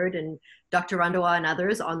Dr. Bird and Dr. Randoa and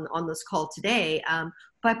others on this call today,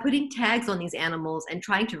 by putting tags on these animals and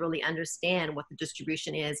trying to really understand what the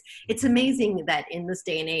distribution is. It's amazing that in this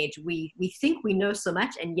day and age, we think we know so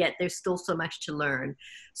much, and yet there's still so much to learn.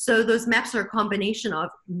 So those maps are a combination of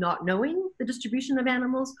not knowing the distribution of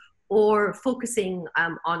animals, or focusing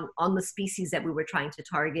on the species that we were trying to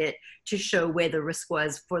target to show where the risk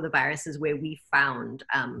was for the viruses where we found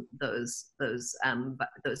those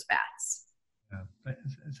bats.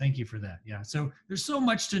 Thank you for that. Yeah, so there's so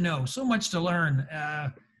much to know, so much to learn.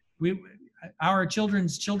 Our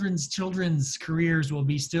children's careers will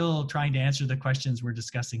be still trying to answer the questions we're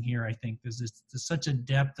discussing here. I think there's such a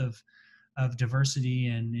depth of diversity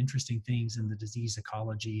and interesting things in the disease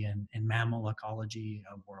ecology and mammal ecology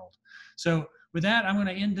world. So with that, I'm going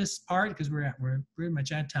to end this part because we're pretty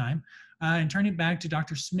much at time, and turn it back to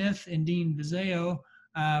Dr. Smith and Dean Bazeyo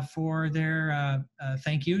for their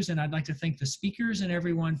thank yous. And I'd like to thank the speakers and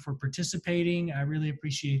everyone for participating. I really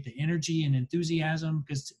appreciate the energy and enthusiasm,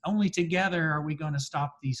 because only together are we going to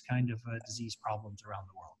stop these kind of disease problems around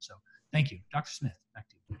the world. So thank you. Dr. Smith, back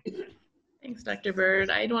to you. Thanks, Dr. Bird.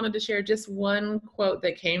 I wanted to share just one quote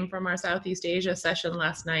that came from our Southeast Asia session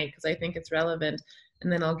last night, because I think it's relevant,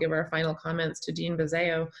 and then I'll give our final comments to Dean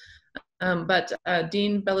Bazeyo. But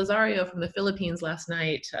Dean Belisario from the Philippines last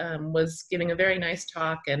night was giving a very nice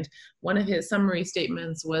talk, and one of his summary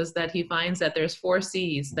statements was that he finds that there's 4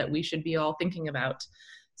 C's that we should be all thinking about.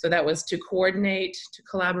 So that was to coordinate, to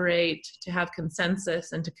collaborate, to have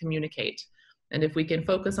consensus, and to communicate. And if we can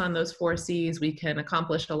focus on those 4 C's, we can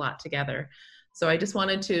accomplish a lot together. So I just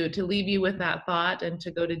wanted to leave you with that thought, and to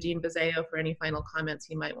go to Dean Bazeyo for any final comments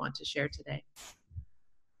he might want to share today.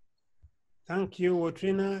 Thank you,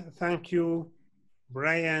 Woutrina. Thank you,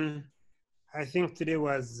 Brian. I think today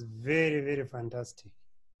was very, very fantastic.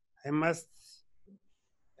 I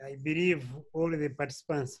believe all the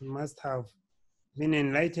participants must have been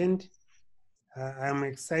enlightened. I'm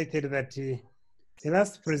excited that the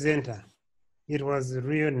last presenter, it was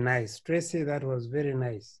real nice. Tracey, that was very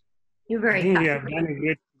nice. You're very I think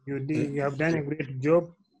you have done a great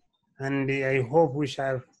job, and I hope we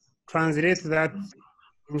shall translate that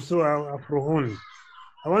into our AFROHUN.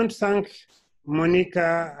 I want to thank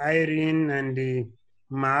Monica, Irene, and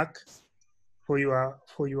Mark for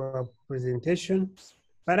your presentation.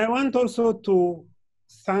 But I want also to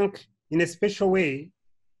thank, in a special way,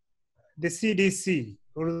 the CDC,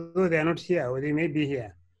 although they are not here, or they may be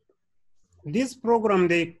here. This program,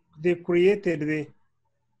 they created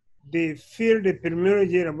the Field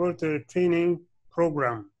Epidemiology Laboratory Training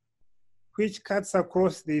Program, which cuts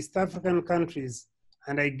across the East African countries,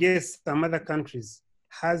 and I guess some other countries,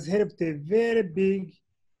 has helped a very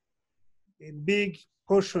big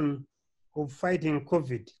portion of fighting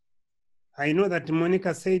COVID. I know that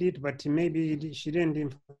Monica said it, but maybe she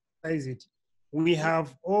didn't emphasize it. We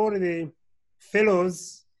have all the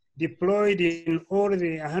fellows deployed in all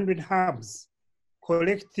the 100 hubs,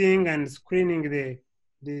 collecting and screening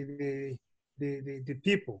the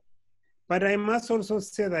people. But I must also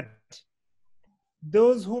say that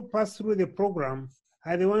those who pass through the program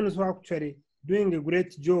are the ones who are actually doing a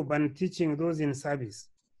great job and teaching those in service.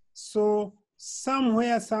 So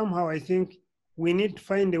somewhere, somehow, I think we need to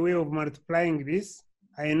find a way of multiplying this.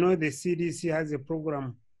 I know the CDC has a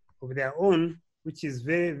program of their own, which is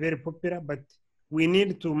very, very popular, but we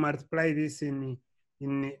need to multiply this in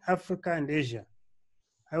Africa and Asia.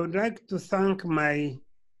 I would like to thank my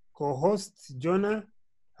co-host, Jonah,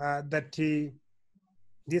 that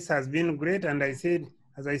this has been great. And I said,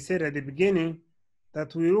 as I said at the beginning,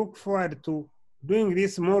 that we look forward to doing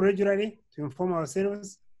this more regularly to inform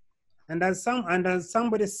ourselves. And as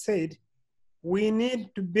somebody said, we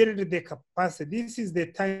need to build the capacity. This is the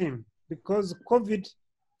time, because COVID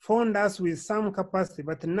found us with some capacity,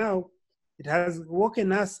 but now it has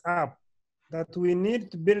woken us up that we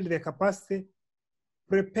need to build the capacity,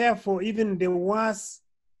 prepare for even the worst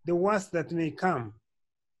that may come.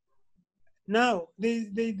 Now,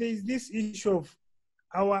 there's this issue of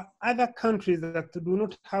our other countries that do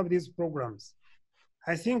not have these programs.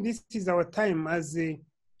 I think this is our time, as I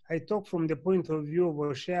talk from the point of view of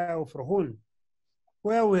AFROHUN,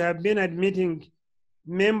 where we have been admitting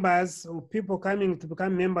members or people coming to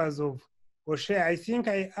become members of OSHA. I think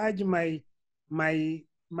I urge my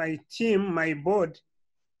team, my board,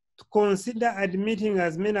 to consider admitting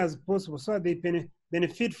as many as possible so that they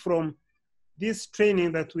benefit from this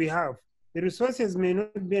training that we have. The resources may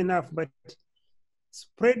not be enough, but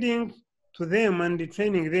spreading to them and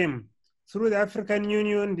training them through the African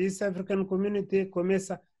Union, this African community,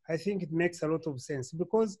 COMESA, I think it makes a lot of sense,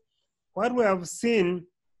 because what we have seen,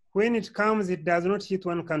 when it comes, it does not hit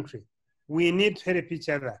one country. We need to help each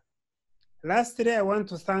other. Lastly, I want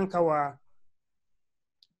to thank our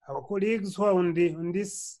colleagues who are on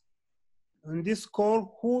this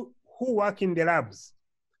call who work in the labs.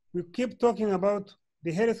 We keep talking about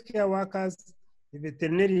the healthcare workers, the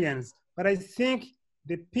veterinarians, but I think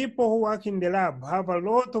the people who work in the lab have a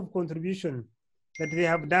lot of contribution that they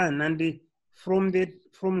have done. And from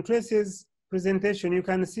Tracey's presentation, you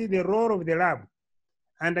can see the role of the lab.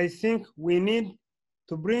 And I think we need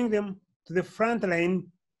to bring them to the front line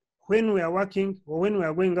when we are working or when we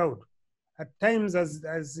are going out. At times,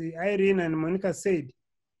 as Irene and Monica said,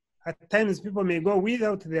 at times people may go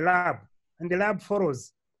without the lab and the lab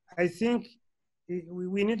follows. I think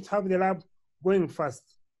we need to have the lab going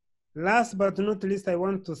fast. Last but not least, I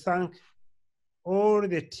want to thank all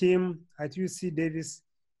the team at UC Davis,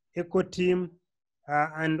 ECHO team,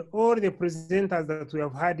 and all the presenters that we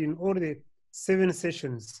have had in all the 7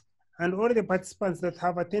 sessions, and all the participants that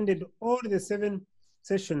have attended all the 7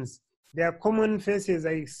 sessions. Their common faces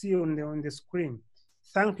I see on the screen.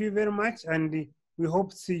 Thank you very much, and we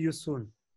hope to see you soon.